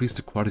could increase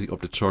the quality of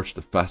the church,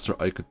 the faster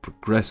I could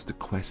progress the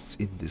quests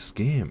in this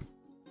game.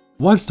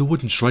 Once the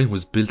wooden shrine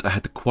was built, I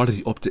had the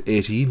quality up to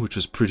 18, which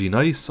was pretty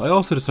nice. I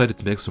also decided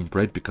to make some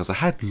bread because I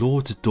had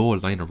loads of dough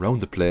lying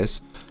around the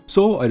place.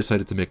 So I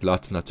decided to make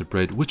lots and lots of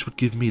bread, which would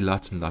give me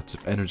lots and lots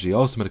of energy. I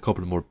also made a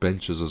couple of more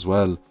benches as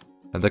well,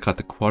 and I got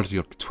the quality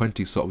up to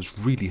 20, so I was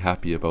really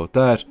happy about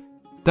that.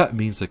 That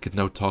means I could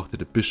now talk to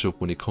the bishop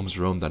when he comes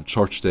around on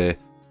church day,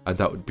 and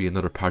that would be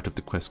another part of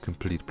the quest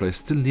complete, but I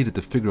still needed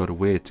to figure out a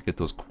way to get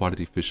those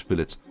quality fish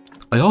fillets.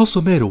 I also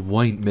made a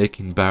wine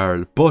making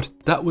barrel, but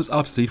that was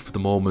obsolete for the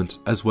moment,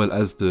 as well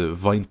as the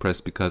vine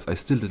press, because I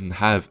still didn't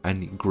have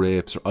any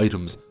grapes or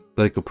items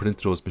that I could put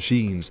into those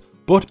machines.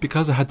 But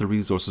because I had the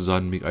resources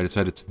on me, I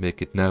decided to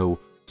make it now,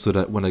 so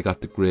that when I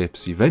got the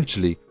grapes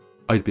eventually,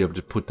 I'd be able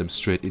to put them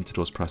straight into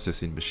those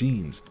processing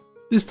machines.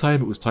 This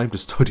time it was time to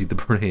study the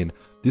brain.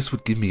 This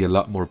would give me a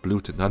lot more blue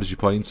technology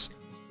points.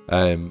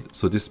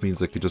 So this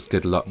means I could just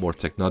get a lot more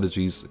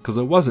technologies, because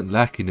I wasn't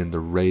lacking in the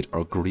red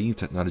or green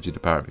technology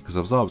department, because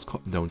I was always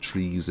cutting down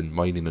trees and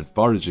mining and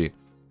foraging.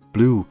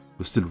 Blue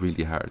was still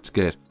really hard to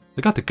get.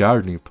 I got the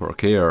gardening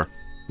perk here,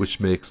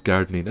 which makes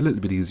gardening a little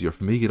bit easier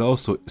for me. It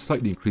also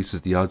slightly increases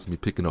the odds of me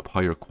picking up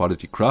higher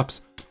quality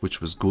crops, which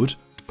was good.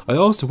 I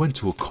also went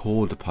to a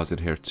coal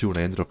deposit here too, and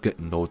I ended up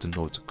getting loads and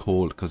loads of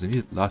coal, because I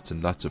needed lots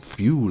and lots of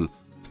fuel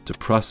to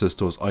process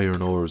those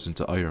iron ores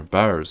into iron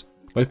bars.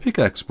 My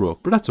pickaxe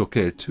broke, but that's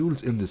okay.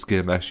 Tools in this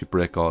game actually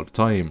break all the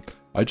time.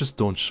 I just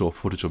don't show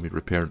footage of me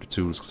repairing the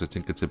tools because I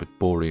think it's a bit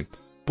boring.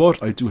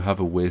 But I do have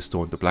a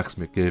waystone the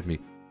blacksmith gave me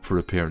for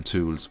repairing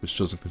tools, which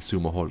doesn't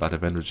consume a whole lot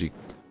of energy.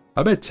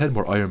 I made 10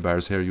 more iron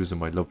bars here using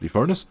my lovely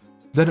furnace.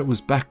 Then it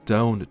was back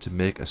down to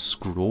make a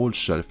scroll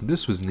shelf, and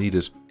this was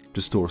needed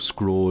to store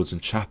scrolls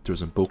and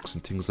chapters and books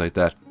and things like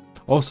that.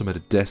 Also made a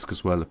desk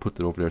as well. I put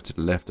it over there to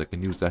the left. I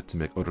can use that to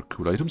make other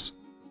cool items.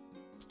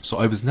 So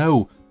I was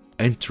now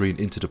entering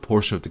into the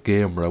portion of the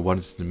game where I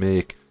wanted to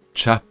make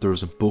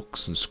chapters and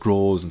books and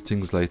scrolls and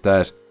things like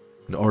that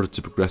in order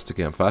to progress the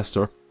game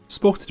faster.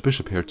 Spoke to the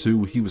bishop here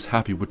too. He was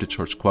happy with the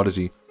church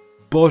quality,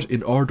 but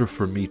in order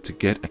for me to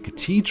get a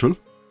cathedral,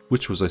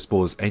 which was I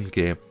suppose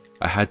endgame,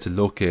 I had to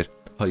locate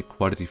high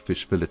quality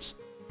fish fillets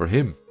for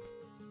him.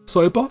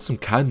 So I bought some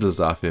candles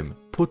off him,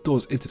 put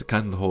those into the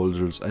candle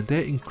holders, and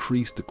they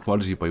increased the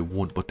quality by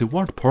 1, but they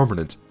weren't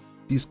permanent.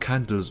 These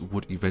candles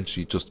would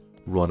eventually just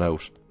run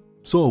out.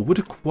 So with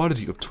a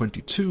quality of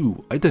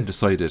 22, I then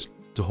decided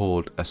to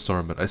hold a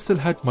sermon. I still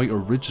had my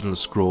original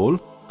scroll.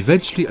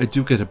 Eventually I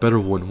do get a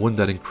better one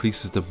that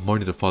increases the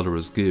money the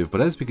followers give,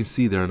 but as we can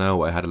see there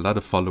now, I had a lot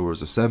of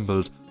followers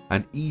assembled,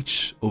 and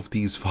each of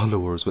these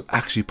followers would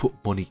actually put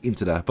money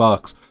into that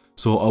box.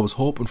 So I was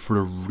hoping for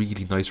a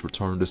really nice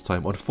return this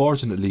time.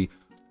 Unfortunately,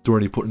 they're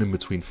only putting in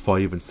between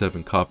 5 and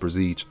 7 coppers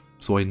each,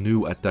 so I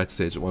knew at that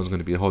stage it wasn't going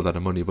to be a whole lot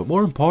of money, but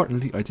more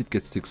importantly, I did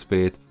get 6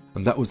 faith,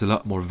 and that was a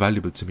lot more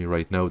valuable to me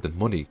right now than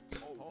money.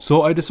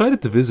 So I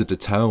decided to visit the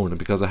town, and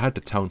because I had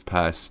the town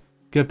pass,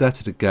 gave that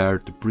to the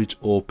guard, the bridge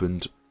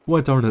opened,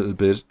 went down a little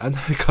bit, and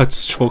then I got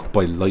struck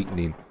by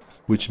lightning,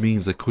 which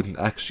means I couldn't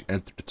actually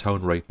enter the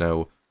town right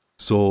now.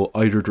 So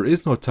either there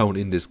is no town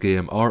in this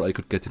game, or I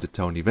could get to the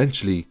town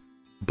eventually,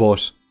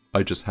 but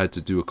I just had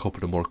to do a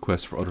couple of more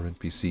quests for other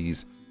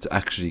NPCs to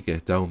actually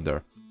get down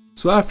there.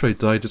 So after I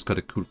died, just got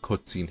a cool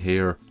cutscene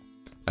here.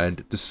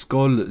 And the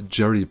skull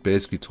Jerry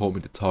basically told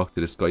me to talk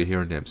to this guy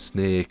here named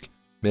Snake,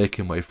 make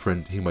him my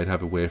friend. He might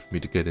have a way for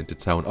me to get into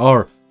town,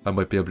 or I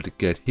might be able to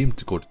get him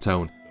to go to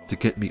town to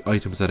get me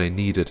items that I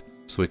needed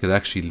so I could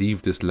actually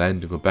leave this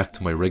land and go back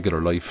to my regular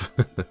life.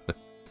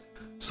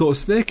 So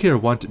Snake here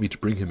wanted me to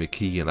bring him a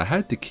key, and I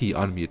had the key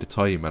on me at the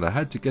time, and I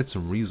had to get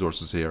some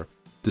resources here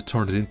to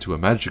turn it into a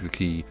magical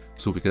key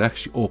so we could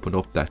actually open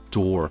up that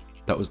door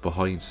that was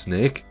behind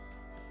Snake.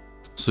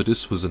 So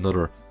this was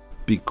another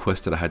big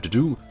quest that I had to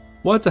do.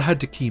 Once I had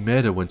the key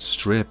made, I went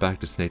straight back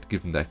to Snake to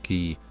give him that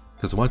key,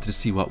 because I wanted to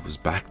see what was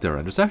back there,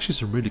 and there's actually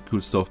some really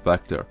cool stuff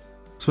back there.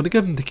 So when I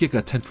gave him the key, I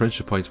got 10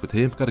 friendship points with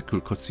him. Got a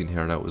cool cutscene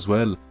here now as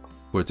well,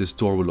 where this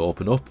door will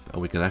open up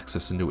and we can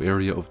access a new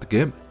area of the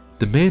game.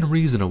 The main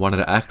reason I wanted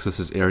to access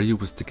this area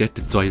was to get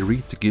the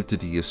diary to give to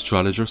the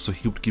astrologer, so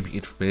he would give me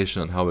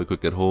information on how I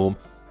could get home.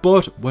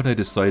 But when I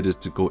decided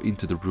to go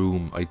into the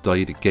room, I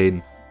died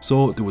again,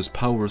 so there was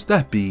powers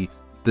that be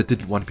that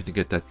didn't want me to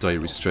get that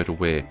diary straight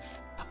away.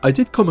 I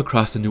did come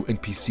across a new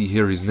NPC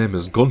here. His name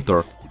is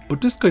Gunther,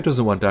 but this guy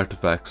doesn't want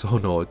artifacts. Oh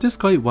no, this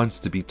guy wants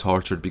to be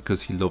tortured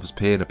because he loves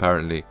pain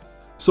apparently.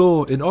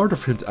 So in order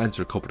for him to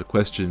answer a couple of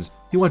questions,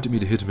 he wanted me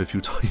to hit him a few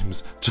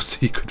times just so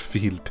he could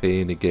feel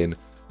pain again,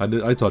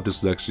 and I thought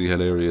this was actually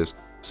hilarious.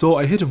 So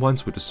I hit him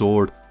once with the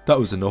sword. That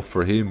was enough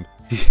for him.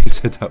 He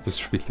said that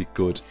was really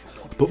good.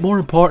 But more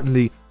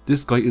importantly,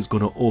 this guy is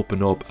going to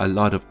open up a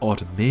lot of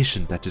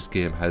automation that this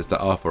game has to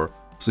offer.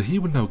 So he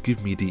will now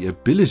give me the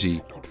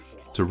ability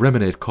to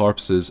reanimate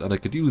corpses, and I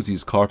could use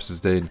these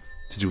corpses then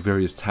to do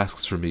various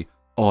tasks for me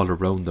all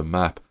around the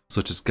map,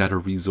 such as gather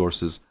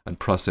resources and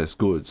process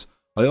goods.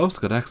 I also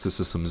got access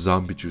to some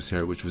zombie juice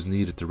here, which was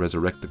needed to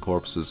resurrect the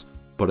corpses,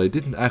 but I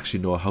didn't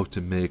actually know how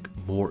to make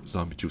more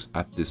zombie juice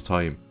at this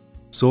time.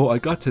 So I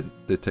got to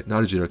the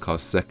technology that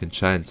called Second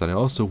Chance, and I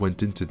also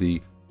went into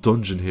the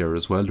dungeon here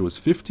as well. There was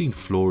 15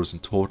 floors in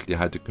total I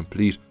had to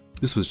complete.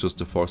 This was just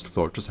the first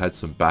floor, just had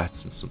some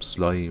bats and some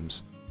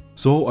slimes.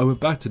 So I went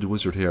back to the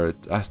wizard here,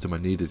 I asked him I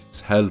needed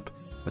his help.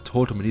 I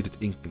told him I needed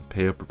ink and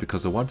paper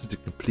because I wanted to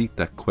complete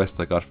that quest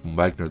I got from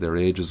Wagner there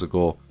ages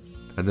ago.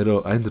 And then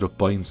I ended up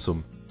buying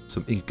some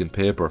some ink and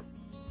paper.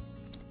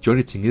 The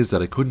only thing is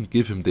that I couldn't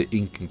give him the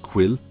ink and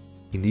quill.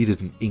 He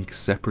needed an ink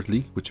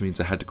separately, which means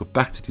I had to go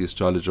back to the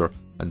astrologer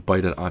and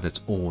buy that on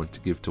its own to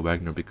give to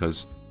Wagner,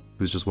 because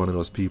he was just one of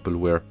those people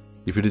where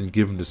if you didn't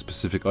give him the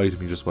specific item,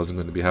 he just wasn't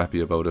going to be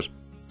happy about it.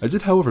 I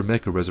did, however,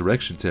 make a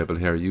resurrection table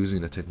here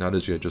using a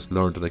technology I just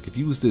learned, and I could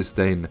use this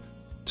then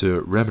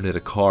to reanimate a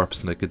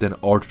corpse, and I could then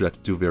order that to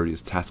do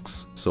various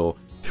tasks. So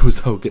it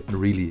was now getting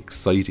really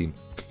exciting.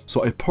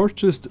 So I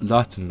purchased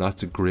lots and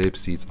lots of grape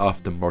seeds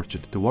off the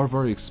merchant. They were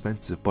very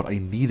expensive, but I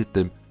needed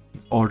them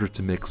in order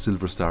to make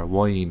Silver Star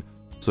wine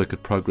so I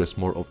could progress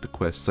more of the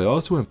quests. I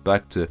also went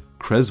back to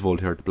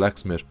Cresvold here, the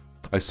blacksmith.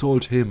 I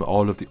sold him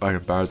all of the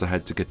iron bars I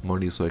had to get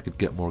money so I could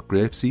get more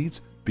grape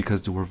seeds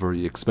because they were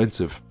very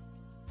expensive.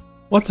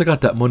 Once I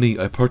got that money,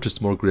 I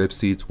purchased more grape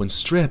seeds, went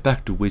straight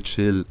back to Witch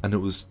Hill, and it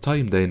was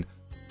time then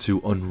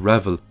to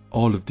unravel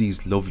all of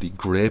these lovely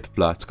grape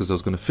plots, because I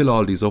was going to fill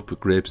all these up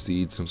with grape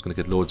seeds. I was going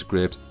to get loads of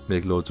grapes,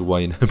 make loads of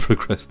wine and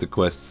progress the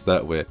quests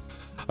that way.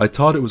 I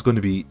thought it was going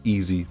to be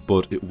easy,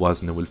 but it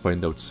wasn't, and we'll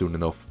find out soon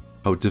enough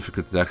how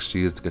difficult it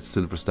actually is to get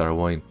Silver Star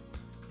wine.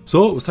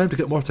 So it was time to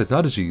get more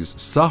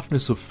technologies.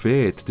 Softness of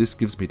Faith, this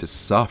gives me the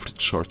soft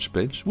church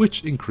bench,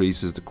 which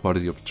increases the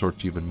quality of the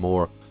church even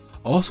more.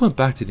 I also went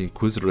back to the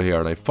Inquisitor here,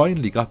 and I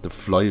finally got the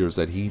flyers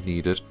that he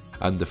needed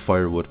and the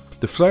firewood.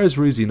 The flyers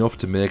were easy enough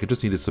to make. I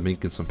just needed some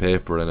ink and some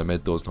paper, and I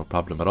made those no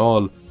problem at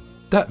all.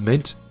 That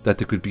meant that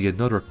there could be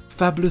another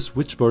fabulous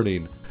witch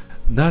burning.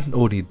 Not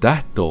only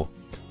that though,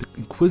 the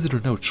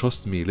Inquisitor now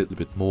trusts me a little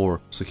bit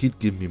more, so he'd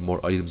give me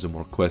more items and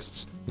more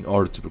quests in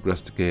order to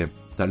progress the game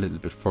that little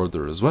bit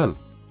further as well.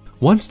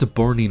 Once the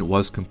burning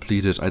was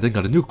completed, I then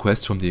got a new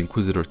quest from the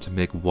Inquisitor to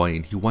make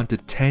wine. He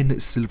wanted 10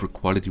 silver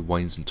quality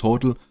wines in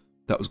total.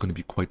 That was going to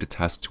be quite a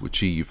task to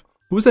achieve.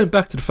 We was then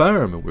back to the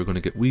farm, and we were going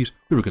to get wheat,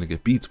 we were going to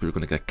get beets, we were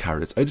going to get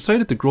carrots. I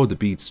decided to grow the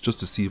beets just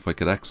to see if I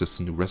could access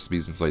some new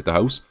recipes inside the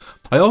house.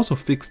 I also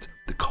fixed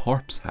the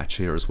corpse hatch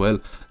here as well.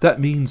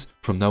 That means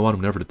from now on,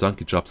 whenever the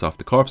donkey drops off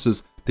the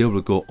corpses, they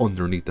will go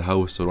underneath the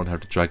house so I don't have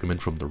to drag them in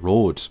from the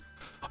road.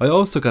 I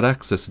also got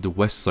access to the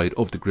west side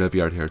of the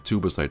graveyard here too,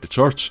 beside the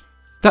church.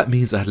 That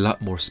means I had a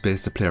lot more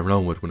space to play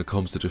around with when it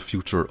comes to the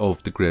future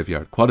of the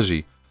graveyard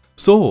quality.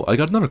 So I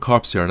got another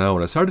corpse here now,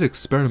 and I started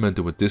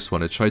experimenting with this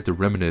one. I tried to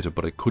reanimate it,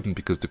 but I couldn't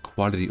because the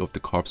quality of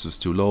the corpse was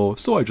too low,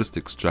 so I just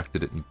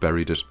extracted it and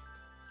buried it.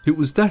 It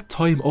was that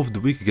time of the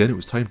week again. It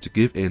was time to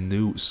give a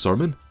new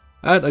sermon,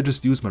 and I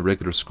just used my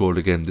regular scroll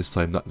again, this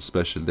time nothing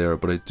special there,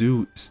 but I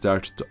do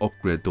start to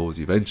upgrade those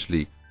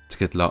eventually to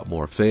get a lot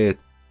more faith.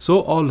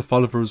 So all the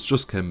followers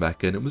just came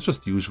back in. It was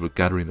just the usual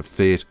gathering of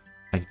faith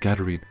and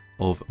gathering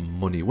of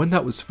money. When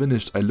that was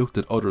finished, I looked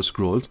at other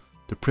scrolls.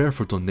 The prayer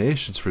for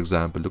donations, for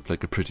example, looked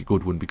like a pretty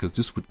good one because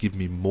this would give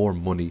me more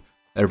money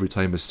every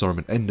time a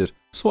sermon ended.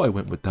 So I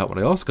went with that one.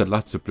 I also got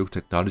lots of blue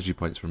technology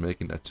points for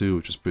making that too,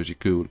 which is pretty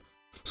cool.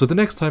 So the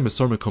next time a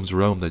sermon comes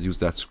around, I use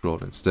that scroll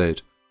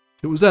instead.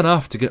 It was then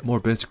off to get more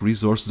basic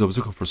resources. I was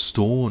looking for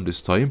stone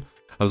this time.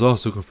 I was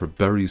also looking for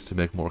berries to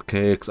make more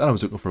cakes, and I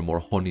was looking for more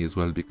honey as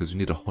well because you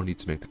need a honey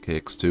to make the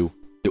cakes too.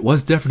 It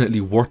was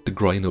definitely worth the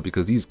grind though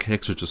because these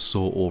cakes are just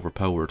so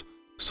overpowered.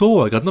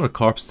 So I got another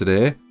corpse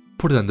today,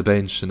 put it on the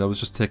bench, and I was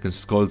just taking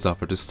skulls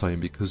off it this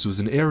time because there was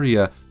an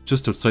area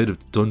just outside of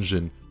the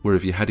dungeon where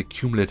if you had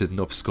accumulated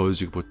enough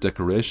skulls you could put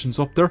decorations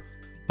up there.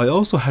 I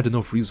also had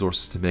enough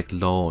resources to make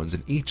lawns,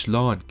 and each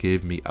lawn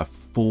gave me a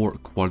 4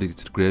 quality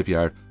to the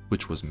graveyard,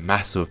 which was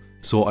massive.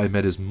 So I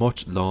made as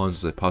much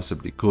lawns as I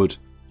possibly could,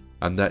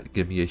 and that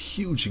gave me a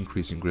huge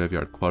increase in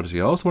graveyard quality.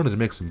 I also wanted to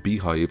make some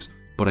beehives,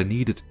 but I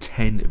needed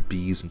 10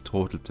 bees in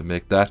total to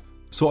make that,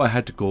 so I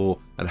had to go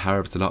and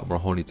harvest a lot more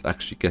honey to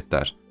actually get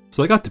that.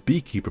 So I got the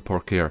beekeeper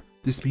perk here.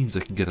 This means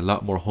I can get a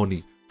lot more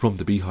honey from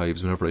the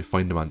beehives whenever I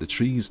find them on the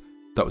trees.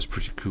 That was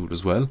pretty cool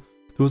as well.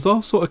 There was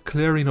also a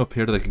clearing up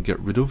here that I can get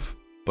rid of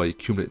by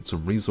accumulating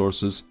some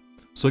resources.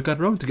 So I got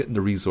around to getting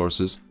the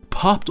resources,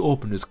 popped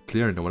open this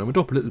clearing, and when I went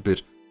up a little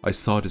bit, I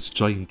saw this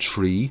giant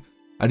tree,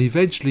 and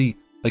eventually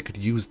I could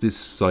use this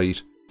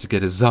site to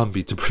get a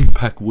zombie to bring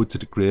back wood to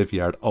the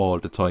graveyard all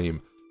the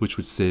time, which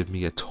would save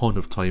me a ton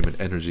of time and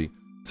energy.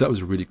 So that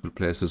was a really good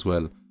place as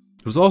well.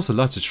 There was also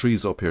lots of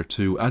trees up here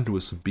too, and there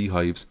was some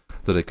beehives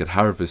that I could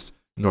harvest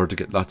in order to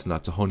get lots and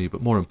lots of honey,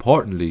 but more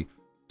importantly,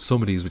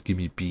 some of these would give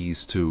me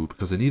bees too,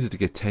 because I needed to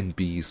get 10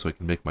 bees so I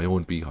can make my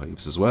own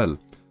beehives as well.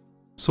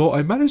 So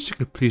I managed to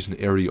complete an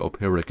area up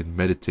here where I could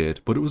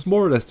meditate, but it was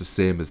more or less the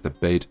same as the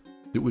bed.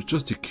 It would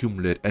just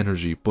accumulate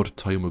energy, but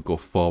time would go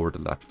forward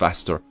a lot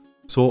faster.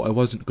 So I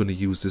wasn't going to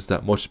use this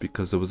that much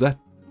because I was at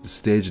the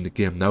stage in the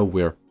game now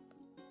where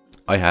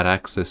I had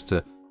access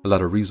to a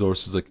lot of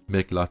resources. I could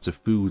make lots of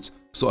foods,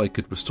 so I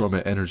could restore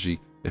my energy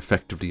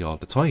effectively all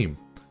the time.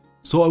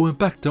 So I went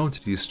back down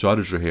to the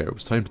astrologer here. It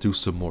was time to do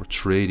some more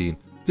trading.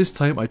 This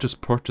time I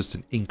just purchased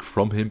an ink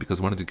from him because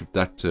I wanted to give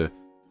that to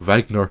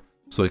Wagner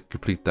so I could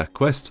complete that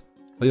quest.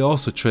 I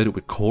also traded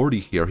with Cordy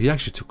here. He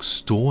actually took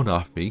stone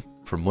off me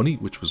for money,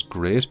 which was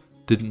great.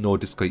 Didn't know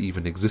this guy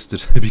even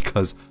existed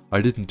because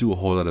I didn't do a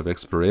whole lot of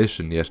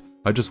exploration yet.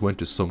 I just went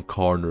to some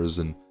corners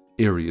and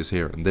areas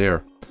here and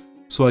there.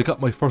 So I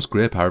got my first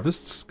grape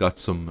harvests, got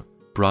some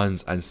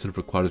bronze and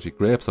silver quality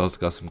grapes. I also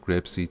got some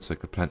grape seeds so I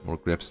could plant more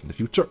grapes in the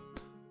future.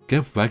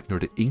 Gave Wagner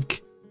the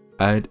ink,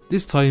 and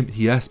this time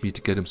he asked me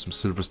to get him some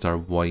Silver Star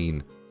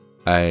wine.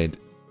 And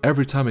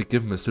every time I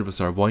give him a Silver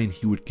Star wine,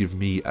 he would give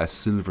me a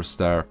Silver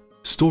Star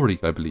story,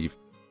 I believe.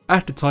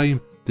 At the time,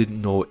 didn't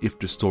know if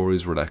the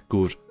stories were that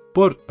good,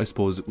 but I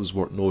suppose it was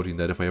worth noting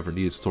that if I ever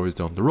needed stories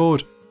down the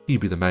road, he'd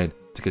be the man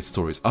to get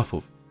stories off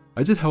of.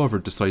 I did, however,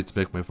 decide to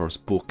make my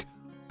first book,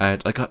 and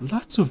I got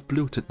lots of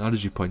blue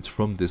technology points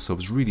from this, so I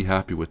was really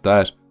happy with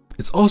that.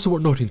 It's also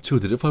worth noting too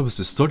that if I was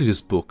to study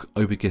this book,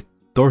 I would get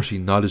 30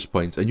 knowledge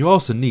points, and you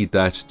also need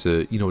that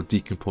to,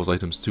 decompose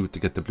items too to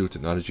get the blue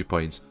technology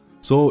points.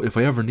 So if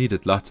I ever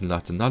needed lots and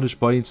lots of knowledge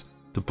points,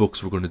 the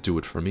books were going to do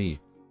it for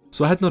me.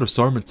 So I had another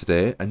sermon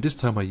today, and this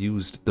time I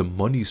used the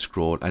money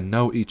scroll, and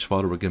now each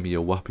follower gave me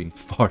a whopping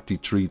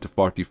 43 to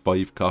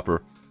 45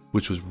 copper,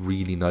 which was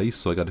really nice,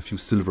 so I got a few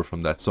silver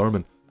from that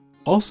sermon.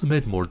 Also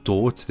made more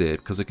dough today,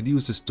 because I could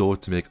use this dough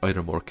to make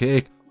either more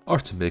cake, or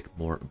to make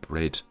more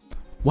bread.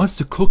 Once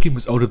the cooking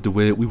was out of the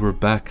way, we were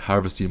back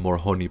harvesting more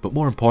honey, but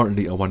more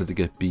importantly I wanted to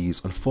get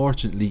bees.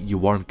 Unfortunately, you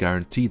weren't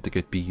guaranteed to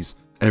get bees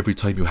every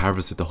time you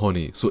harvested the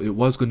honey, so it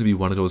was going to be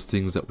one of those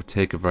things that would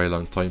take a very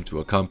long time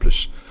to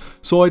accomplish.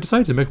 So I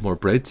decided to make more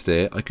bread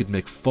today. I could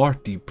make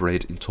 40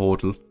 bread in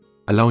total,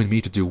 allowing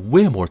me to do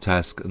way more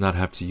tasks and not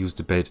have to use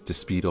the bed to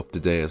speed up the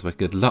day, so I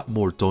could get a lot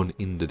more done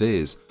in the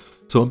days.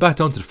 So I'm back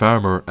down to the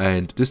farmer,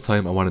 and this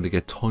time I wanted to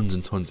get tons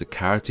and tons of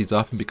carrot seeds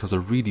off him because I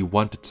really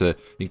wanted to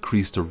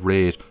increase the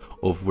rate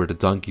of where the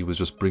donkey was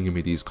just bringing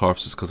me these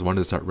corpses, because I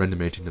wanted to start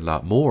renovating a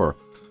lot more.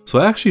 So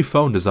I actually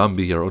found a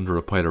zombie here under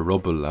a pile of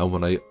rubble, and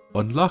when I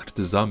unlocked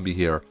the zombie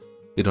here,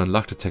 it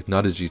unlocked a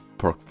technology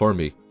perk for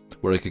me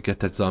where I could get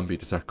that zombie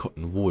to start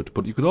cutting wood.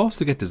 But you could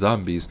also get the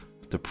zombies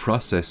to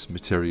process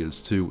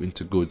materials too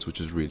into goods,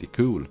 which is really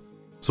cool.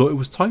 So it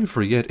was time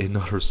for yet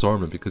another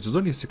sermon, because there's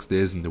only 6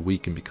 days in the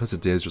week, and because the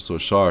days are so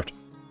short,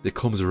 it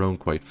comes around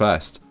quite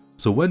fast.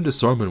 So when the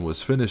sermon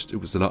was finished, it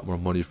was a lot more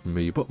money for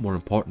me, but more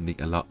importantly,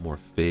 a lot more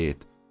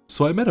faith.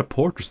 So I met a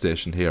porter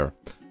station here,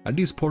 and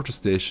these porter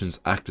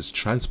stations act as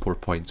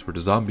transport points where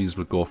the zombies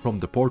would go from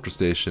the porter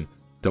station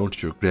down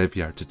to your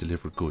graveyard to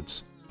deliver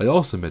goods. I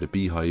also met a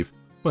beehive,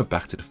 went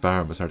back to the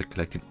farm and started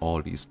collecting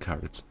all these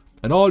carrots.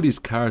 And all these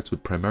carrots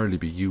would primarily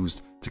be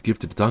used to give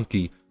to the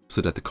donkey, so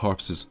that the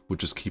corpses would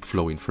just keep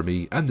flowing for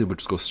me, and they would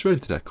just go straight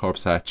into that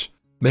corpse hatch,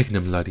 making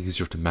them a lot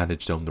easier to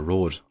manage down the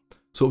road.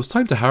 So it was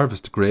time to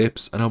harvest the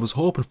grapes, and I was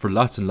hoping for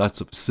lots and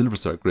lots of Silver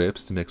Star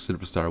grapes to make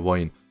Silver Star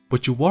wine,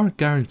 but you weren't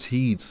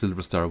guaranteed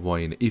Silver Star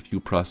wine if you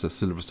processed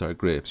Silver Star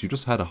grapes, you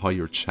just had a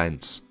higher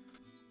chance.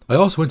 I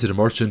also went to the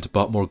merchant,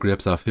 bought more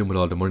grapes off him with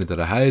all the money that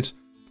I had.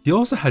 He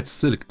also had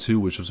silk too,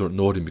 which was worth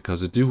noting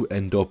because I do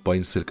end up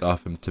buying silk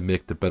off him to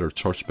make the better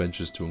church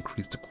benches to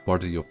increase the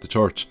quality of the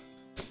church.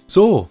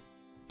 So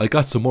I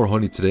got some more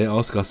honey today. I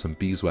also got some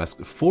beeswax.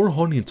 4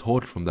 honey in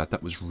total from that.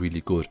 That was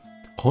really good.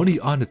 Honey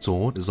on its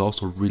own is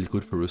also really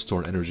good for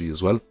restoring energy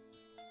as well.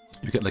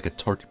 You get like a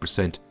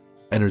 30%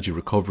 energy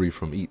recovery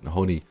from eating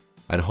honey.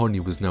 And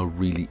honey was now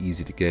really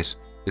easy to get,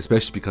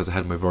 especially because I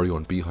had my very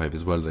own beehive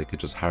as well that I could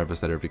just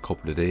harvest that every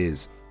couple of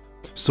days.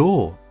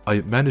 So I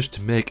managed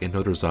to make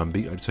another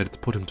zombie. I decided to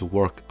put him to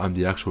work on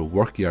the actual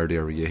workyard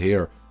area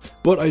here.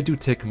 But I do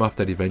take him off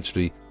that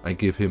eventually and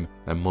give him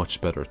a much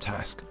better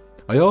task.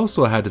 I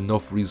also had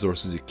enough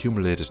resources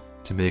accumulated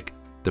to make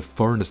the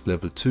furnace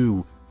level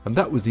 2, and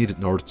that was needed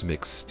in order to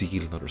make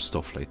steel and other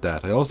stuff like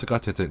that. I also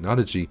got the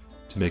technology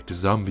to make the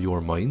zombie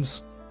ore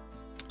mines,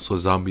 so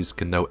zombies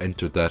can now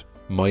enter that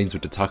mines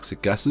with the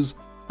toxic gases,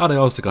 and I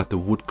also got the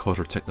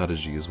woodcutter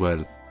technology as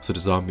well, so the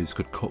zombies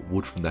could cut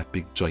wood from that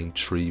big giant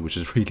tree, which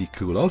is really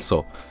cool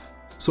also.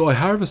 So I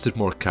harvested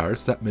more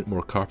carrots, that meant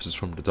more corpses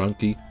from the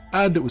donkey,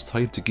 and it was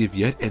time to give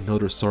yet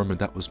another sermon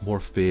that was more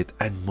faith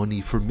and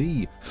money for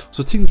me.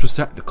 So things were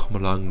starting to come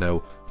along now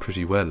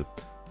pretty well.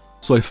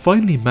 So I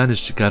finally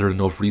managed to gather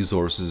enough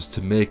resources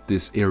to make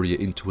this area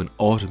into an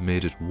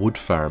automated wood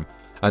farm.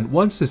 And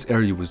once this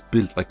area was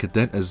built, I could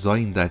then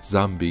assign that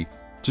zombie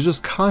to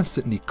just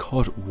constantly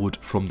cut wood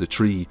from the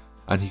tree,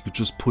 and he could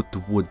just put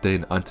the wood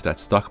then onto that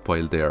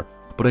stockpile there.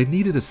 But I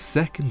needed a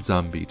second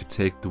zombie to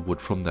take the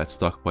wood from that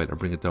stockpile and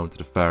bring it down to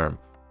the farm,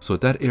 so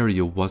that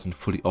area wasn't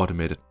fully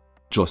automated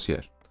just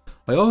yet.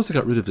 I also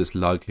got rid of this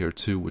log here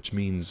too, which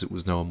means it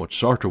was now a much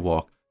shorter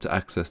walk to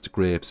access the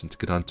grapes and to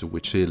get onto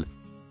Witch Hill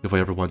if I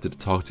ever wanted to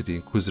talk to the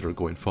Inquisitor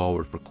going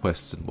forward for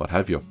quests and what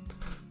have you.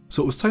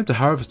 So it was time to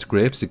harvest the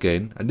grapes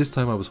again, and this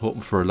time I was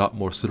hoping for a lot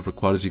more silver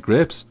quality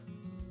grapes.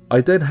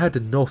 I then had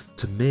enough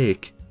to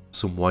make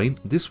some wine.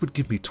 This would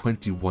give me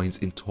 20 wines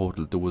in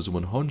total. There was a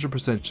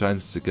 100%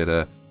 chance to get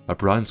a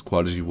bronze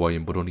quality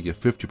wine, but only a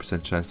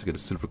 50% chance to get a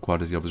silver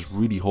quality. I was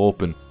really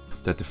hoping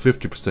that the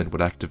 50%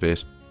 would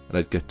activate and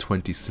I'd get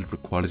 20 silver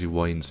quality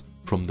wines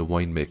from the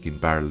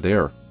winemaking barrel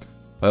there.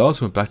 I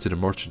also went back to the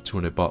merchant too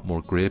and I bought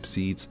more grape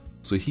seeds,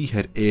 so he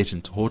had 8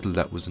 in total.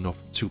 That was enough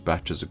for 2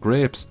 batches of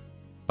grapes.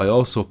 I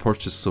also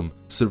purchased some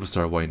Silver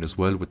Star wine as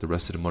well with the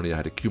rest of the money I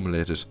had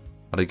accumulated.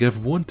 and I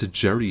gave one to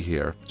Jerry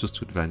here just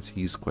to advance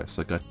his quest.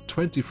 So I got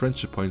 20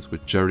 friendship points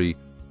with Jerry,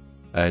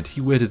 and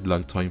he waited a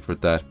long time for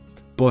that.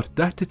 But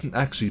that didn't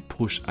actually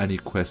push any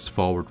quests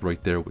forward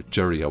right there with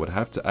Jerry. I would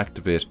have to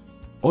activate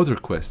other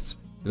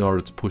quests in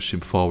order to push him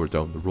forward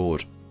down the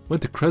road.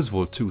 Went to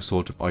Cresvold too,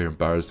 sold him iron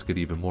bars to get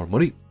even more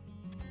money.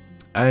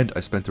 And I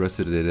spent the rest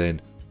of the day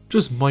then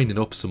just mining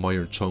up some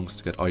iron chunks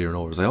to get iron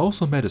ores. I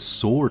also made a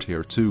sword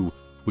here too,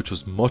 which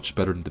was much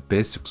better than the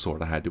basic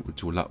sword I had. It would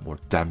do a lot more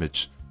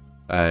damage,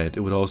 and it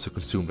would also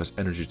consume less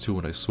energy too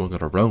when I swung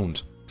it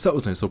around. So that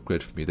was a nice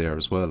upgrade for me there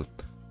as well.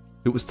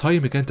 It was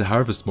time again to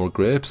harvest more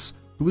grapes.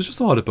 It was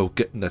just all about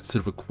getting that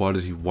silver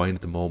quality wine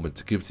at the moment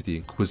to give to the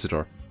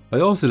Inquisitor. I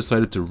also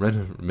decided to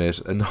reanimate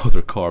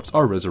another corpse,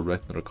 or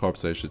resurrect another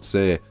corpse I should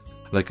say,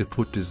 and I could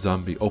put this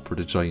zombie up where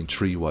the giant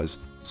tree was.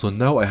 So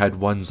now I had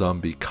one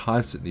zombie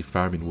constantly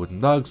farming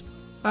wooden logs,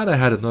 and I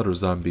had another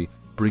zombie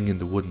bringing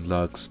the wooden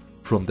logs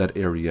from that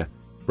area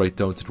right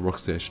down to the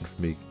workstation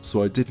for me,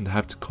 so I didn't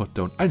have to cut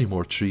down any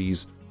more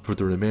trees for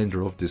the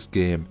remainder of this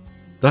game.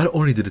 Not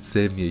only did it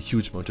save me a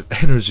huge amount of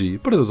energy,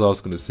 but it was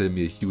also going to save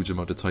me a huge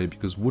amount of time,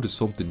 because wood is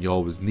something you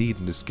always need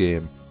in this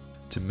game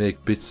to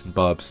make bits and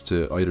bobs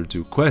to either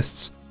do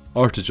quests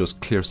or to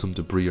just clear some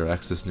debris or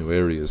access new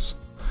areas.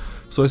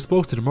 So I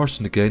spoke to the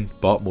merchant again,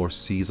 bought more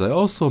seeds. I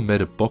also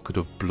made a bucket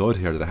of blood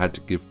here that I had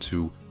to give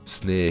to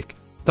Snake.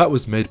 That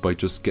was made by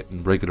just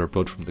getting regular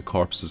blood from the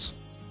corpses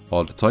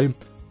all the time.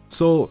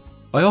 So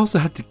I also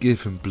had to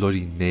give him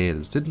bloody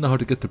nails. Didn't know how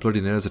to get the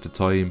bloody nails at the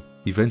time.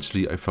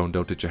 Eventually I found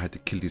out that you had to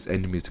kill these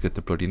enemies to get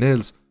the bloody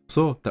nails,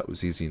 so that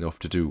was easy enough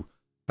to do.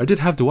 I did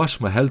have to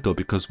watch my health though,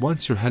 because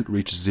once your health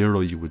reached 0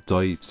 you would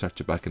die, start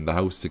you back in the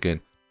house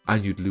again,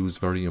 and you'd lose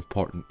very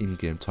important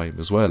in-game time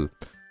as well.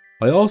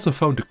 I also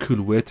found a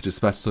cool way to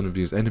dispatch some of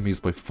these enemies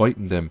by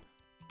fighting them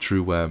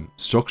through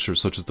structures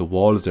such as the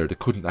walls there. They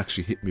couldn't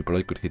actually hit me, but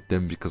I could hit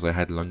them because I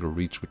had longer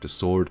reach with the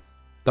sword.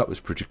 That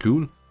was pretty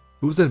cool.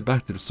 It was then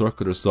back to the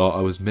circular saw.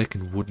 I was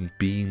making wooden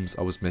beams,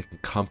 I was making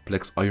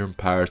complex iron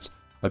parts.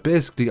 I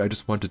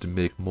just wanted to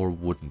make more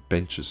wooden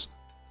benches.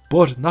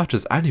 But not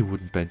just any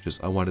wooden benches,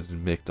 I wanted to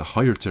make the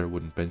higher tier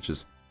wooden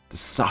benches, the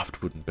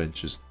soft wooden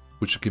benches,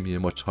 which would give me a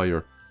much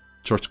higher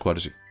church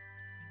quality.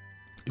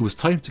 It was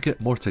time to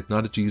get more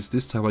technologies.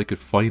 This time I could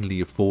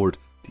finally afford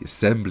the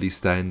assembly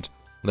stand,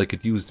 and I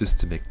could use this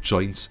to make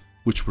joints,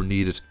 which were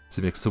needed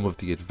to make some of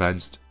the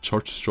advanced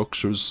church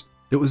structures.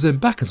 It was then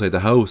back inside the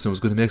house, and I was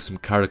going to make some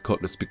carrot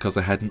cutlets because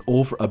I had an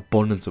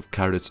overabundance of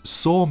carrots.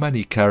 So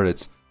many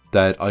carrots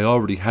that I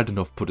already had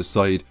enough put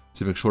aside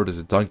to make sure that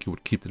the donkey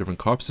would keep delivering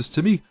corpses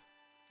to me.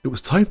 It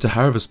was time to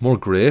harvest more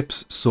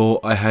grapes, so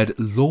I had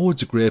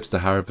loads of grapes to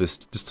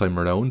harvest this time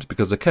around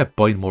because I kept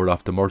buying more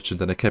off the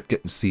merchant and I kept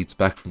getting seeds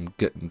back from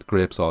getting the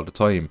grapes all the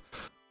time.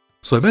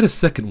 So I made a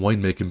second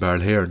winemaking barrel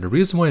here, and the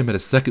reason why I made a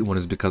second one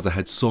is because I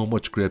had so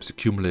much grapes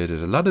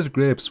accumulated. A lot of the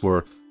grapes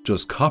were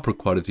just copper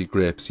quality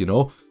grapes, you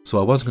know,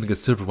 so I wasn't going to get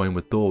silver wine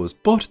with those,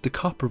 but the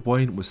copper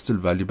wine was still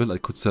valuable. I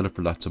could sell it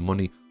for lots of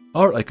money,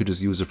 or I could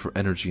just use it for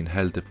energy and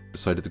health if I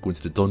decided to go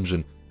into the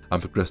dungeon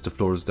and progress the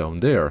floors down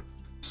there.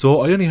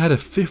 So I only had a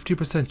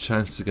 50%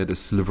 chance to get a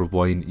silver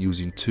wine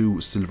using 2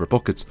 silver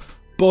buckets,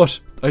 but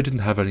I didn't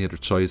have any other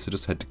choice. I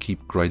just had to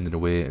keep grinding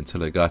away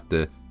until I got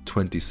the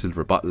 20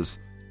 silver bottles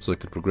so I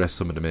could progress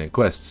some of the main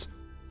quests.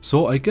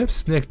 So I gave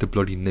Snake the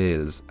bloody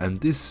nails,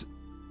 and this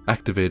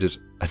activated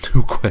a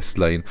new quest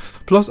line.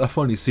 Plus a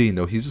funny scene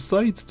though, he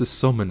decides to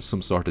summon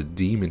some sort of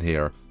demon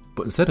here,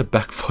 but instead it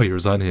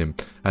backfires on him,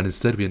 and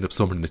instead we end up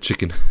summoning a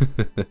chicken.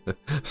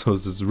 So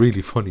it's this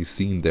really funny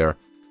scene there.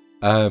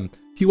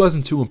 He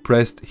wasn't too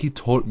impressed. He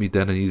told me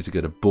then I needed to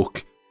get a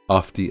book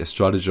off the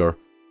astrologer,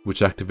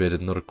 which activated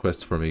another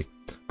quest for me.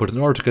 But in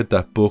order to get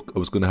that book, I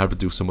was going to have to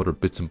do some other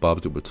bits and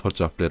bobs that we'll touch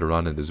off later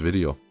on in this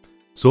video.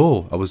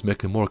 So I was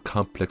making more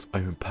complex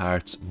iron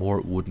parts,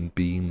 more wooden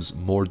beams,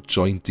 more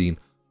jointing.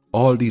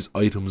 All these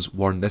items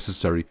were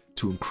necessary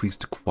to increase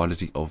the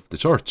quality of the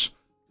church.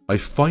 I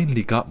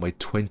finally got my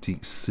 20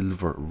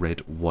 silver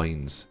red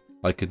wines.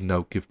 I could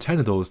now give 10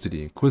 of those to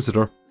the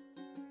Inquisitor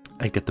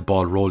and get the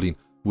ball rolling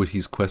with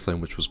his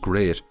questline, which was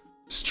great.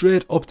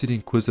 Straight up to the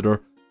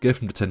Inquisitor, gave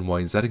him the 10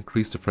 wines. That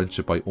increased the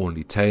friendship by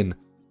only 10.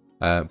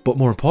 But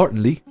more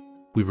importantly,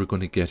 we were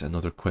going to get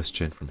another quest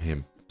chain from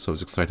him, so I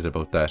was excited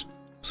about that.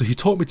 So he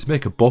told me to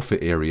make a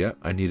buffet area.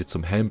 I needed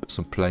some hemp,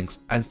 some planks,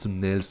 and some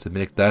nails to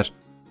make that.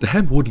 The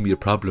hemp wouldn't be a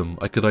problem.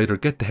 I could either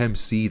get the hemp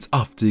seeds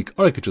off Dig,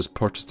 or I could just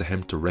purchase the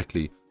hemp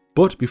directly.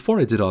 But before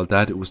I did all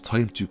that, it was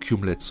time to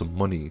accumulate some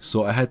money.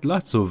 So I had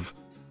lots of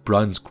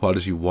bronze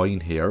quality wine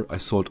here. I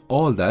sold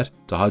all that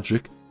to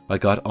Hodrick. I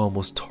got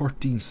almost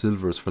 13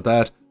 silvers for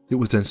that. It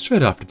was then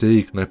straight after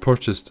Dig, and I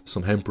purchased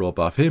some hemp rope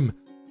off him,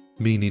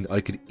 meaning I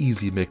could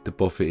easily make the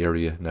buffet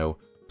area now.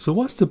 So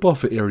once the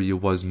buffet area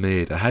was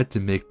made, I had to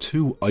make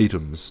 2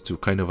 items to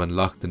kind of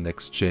unlock the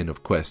next chain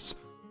of quests.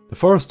 The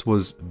first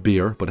was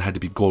beer, but it had to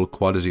be gold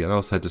quality, and I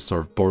also had to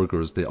serve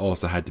burgers. They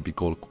also had to be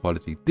gold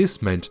quality.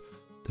 This meant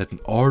that in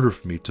order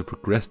for me to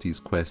progress these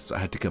quests, I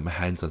had to get my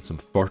hands on some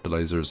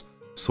fertilizers,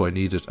 so I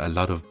needed a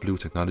lot of blue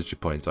technology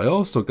points. I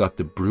also got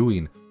the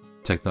brewing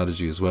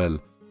technology as well,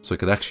 so I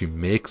could actually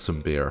make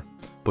some beer.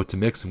 But to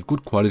make some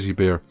good quality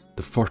beer,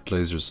 the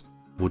fertilizers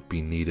would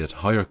be needed.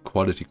 Higher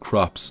quality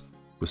crops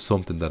was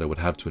something that I would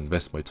have to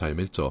invest my time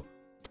into.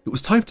 It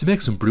was time to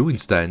make some brewing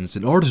stands.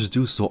 In order to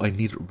do so, I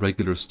needed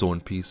regular stone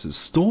pieces.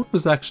 Stone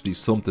was actually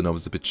something I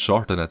was a bit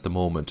short on at the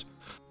moment.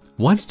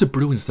 Once the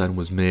brewing stand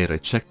was made, I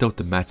checked out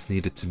the mats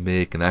needed to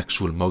make an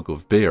actual mug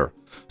of beer.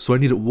 So I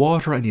needed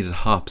water, I needed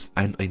hops,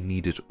 and I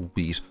needed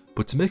wheat.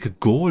 But to make a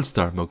gold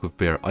star mug of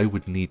beer, I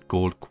would need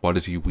gold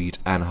quality wheat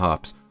and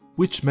hops,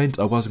 which meant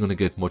I wasn't going to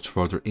get much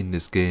further in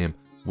this game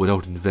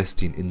without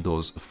investing in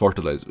those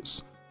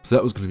fertilizers. So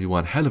that was going to be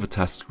one hell of a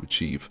task to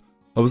achieve.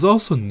 I was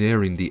also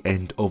nearing the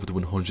end of the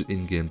 100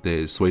 in-game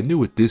days, so I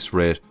knew at this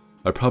rate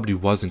I probably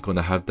wasn't going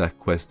to have that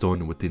quest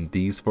done within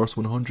these first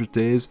 100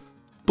 days,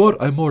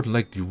 but I more than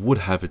likely would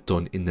have it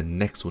done in the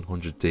next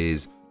 100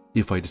 days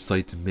if I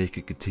decide to make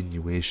a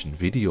continuation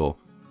video.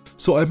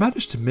 So I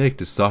managed to make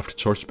the soft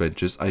church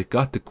benches. I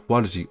got the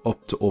quality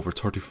up to over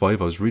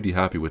 35, I was really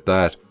happy with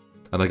that,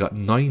 and I got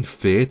 9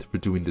 faith for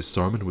doing this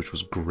sermon, which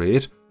was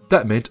great.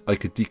 That meant I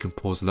could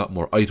decompose a lot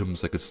more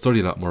items, I could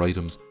study a lot more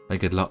items, and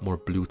get a lot more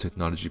blue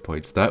technology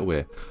points that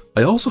way.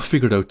 I also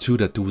figured out too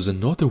that there was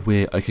another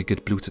way I could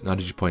get blue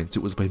technology points.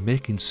 It was by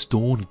making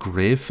stone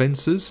grave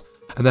fences,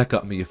 and that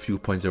got me a few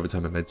points every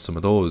time I made some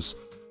of those.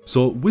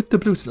 So with the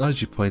blue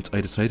technology points,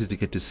 I decided to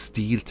get the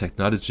steel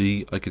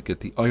technology. I could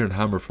get the iron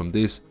hammer from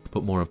this,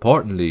 but more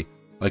importantly,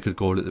 I could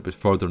go a little bit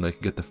further and I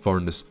could get the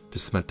furnace to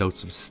smelt out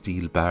some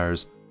steel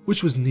bars,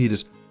 which was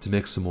needed to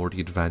make some more of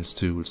the advanced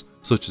tools,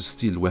 such as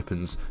steel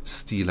weapons,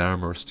 steel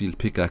armor, steel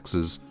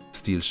pickaxes,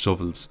 steel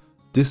shovels.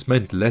 This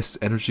meant less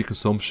energy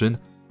consumption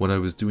when I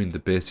was doing the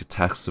basic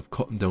tasks of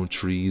cutting down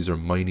trees or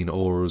mining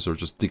ores or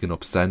just digging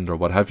up sand or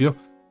what have you.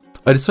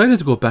 I decided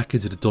to go back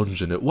into the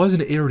dungeon. It was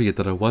an area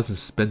that I wasn't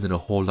spending a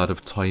whole lot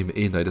of time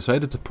in. I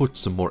decided to put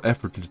some more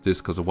effort into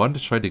this because I wanted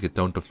to try to get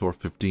down to floor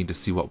 15 to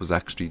see what was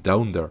actually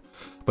down there.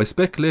 My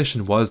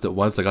speculation was that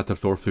once I got to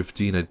floor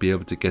 15 I'd be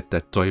able to get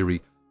that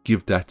diary,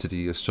 give that to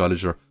the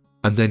astrologer,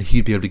 and then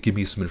he'd be able to give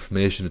me some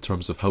information in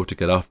terms of how to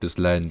get off this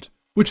land,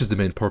 which is the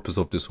main purpose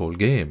of this whole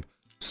game.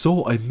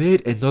 So I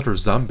made another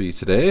zombie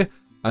today,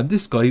 and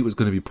this guy was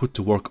going to be put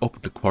to work up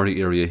in the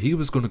quarry area. He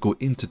was going to go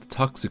into the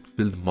toxic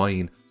filled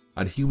mine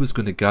and he was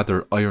going to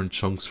gather iron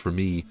chunks for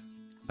me,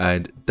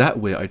 and that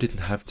way I didn't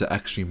have to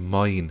actually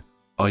mine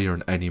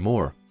iron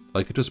anymore.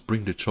 I could just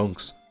bring the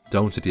chunks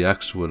down to the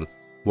actual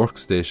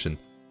workstation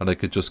and I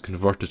could just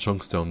convert the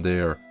chunks down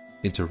there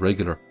into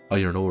regular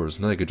iron ores,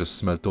 and I could just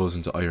smelt those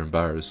into iron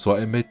bars. So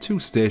I made 2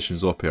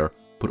 stations up here,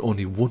 but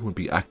only one would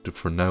be active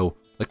for now.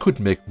 I could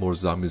make more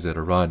zombies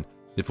later on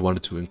if I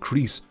wanted to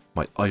increase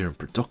my iron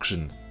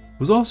production. It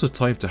was also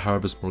time to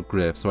harvest more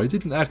grapes, so I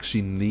didn't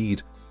actually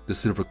need the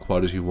silver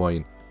quality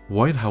wine.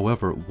 Wine,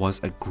 however,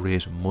 was a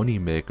great money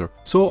maker,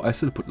 so I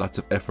still put lots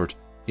of effort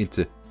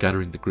into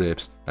gathering the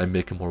grapes and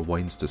making more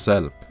wines to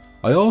sell.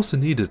 I also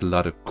needed a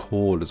lot of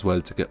coal as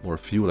well to get more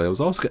fuel. I was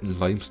also getting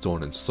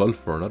limestone and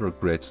sulfur and other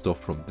great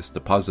stuff from this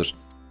deposit.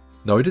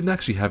 Now I didn't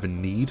actually have a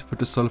need for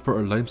the sulfur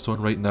or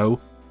limestone right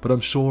now, but I'm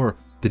sure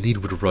the need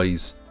would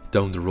rise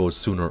down the road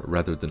sooner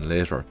rather than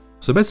later.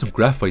 So I made some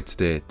graphite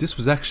today. This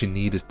was actually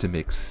needed to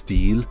make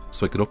steel,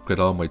 so I could upgrade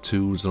all my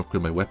tools and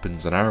upgrade my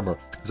weapons and armor,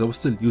 because I was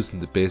still using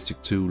the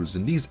basic tools,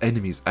 and these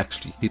enemies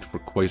actually hit for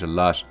quite a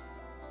lot.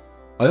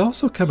 I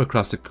also came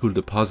across a cool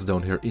deposit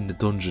down here in the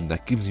dungeon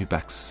that gives me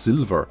back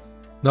silver.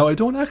 Now I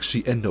don't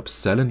actually end up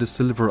selling the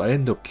silver, I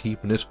end up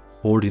keeping it,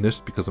 hoarding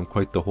it, because I'm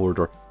quite the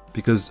hoarder,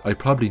 because I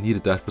probably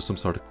needed that for some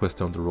sort of quest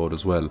down the road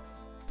as well.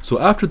 So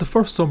after the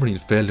first summoning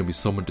failed and we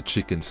summoned the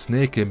chicken,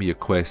 Snake gave me a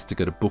quest to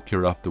get a book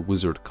here off the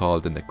wizard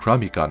called the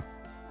Necromicon.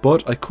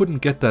 But I couldn't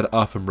get that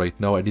off him right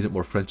now. I needed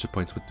more friendship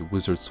points with the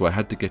wizard, so I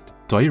had to get the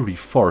diary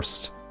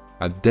first,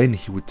 and then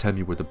he would tell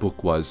me where the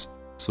book was,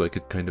 so I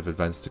could kind of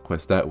advance the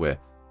quest that way.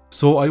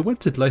 So I went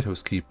to the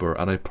Lighthouse Keeper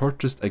and I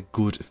purchased a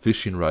good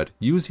fishing rod.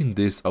 Using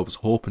this I was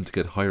hoping to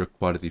get higher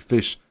quality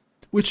fish,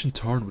 which in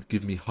turn would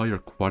give me higher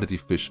quality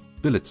fish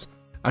fillets,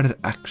 and it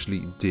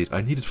actually did.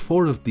 I needed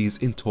 4 of these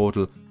in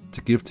total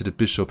to give to the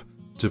bishop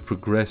to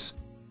progress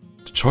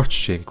the church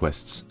chain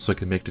quests, so I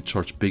can make the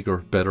church bigger,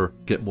 better,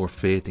 get more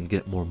faith and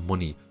get more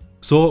money.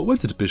 So I went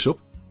to the bishop,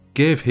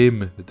 gave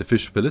him the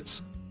fish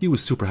fillets. He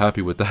was super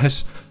happy with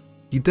that.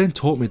 He then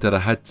told me that I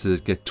had to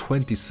get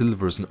 20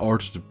 silvers in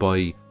order to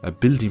buy a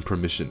building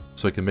permission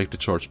so I can make the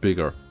church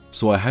bigger.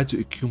 So I had to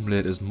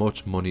accumulate as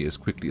much money as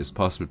quickly as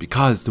possible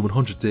because the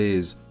 100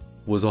 days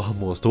was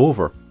almost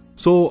over.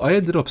 So I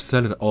ended up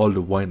selling all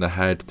the wine I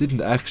had.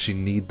 Didn't actually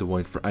need the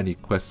wine for any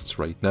quests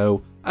right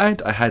now,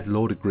 and I had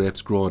loaded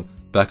grapes grown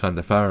back on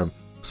the farm,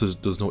 so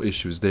there's no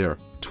issues there.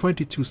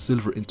 22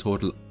 silver in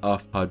total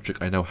off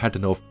Podrick. I now had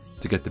enough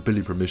to get the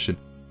building permission,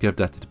 gave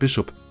that to the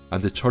bishop,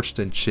 and the church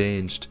then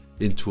changed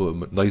into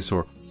a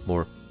nicer,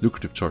 more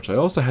lucrative church. I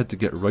also had to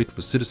get right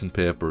for citizen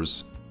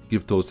papers,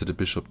 give those to the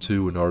bishop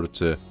too in order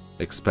to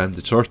expand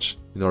the church,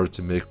 in order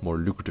to make more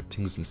lucrative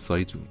things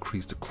inside to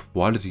increase the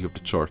quality of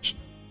the church.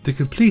 To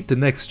complete the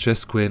next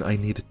chest coin, I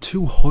needed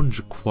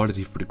 200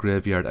 quality for the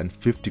graveyard and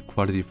 50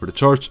 quality for the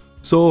church,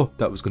 so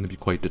that was going to be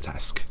quite the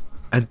task.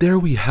 And there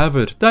we have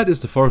it. That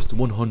is the first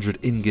 100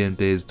 in-game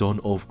days done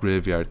of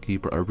Graveyard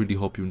Keeper. I really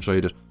hope you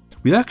enjoyed it.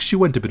 We actually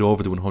went a bit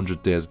over the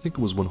 100 days. I think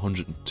it was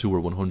 102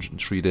 or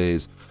 103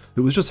 days.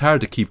 It was just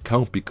hard to keep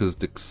count because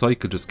the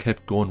cycle just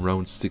kept going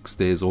around 6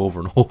 days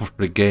over and over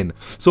again.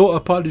 So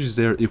apologies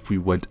there if we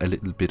went a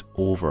little bit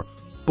over.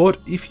 But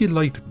if you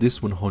liked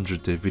this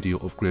 100 day video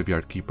of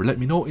Graveyard Keeper, let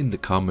me know in the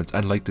comments,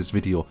 and like this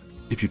video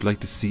if you'd like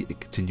to see a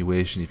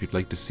continuation, if you'd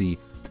like to see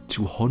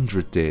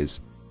 200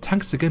 days.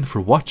 Thanks again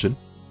for watching,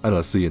 and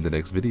I'll see you in the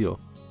next video.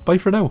 Bye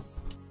for now.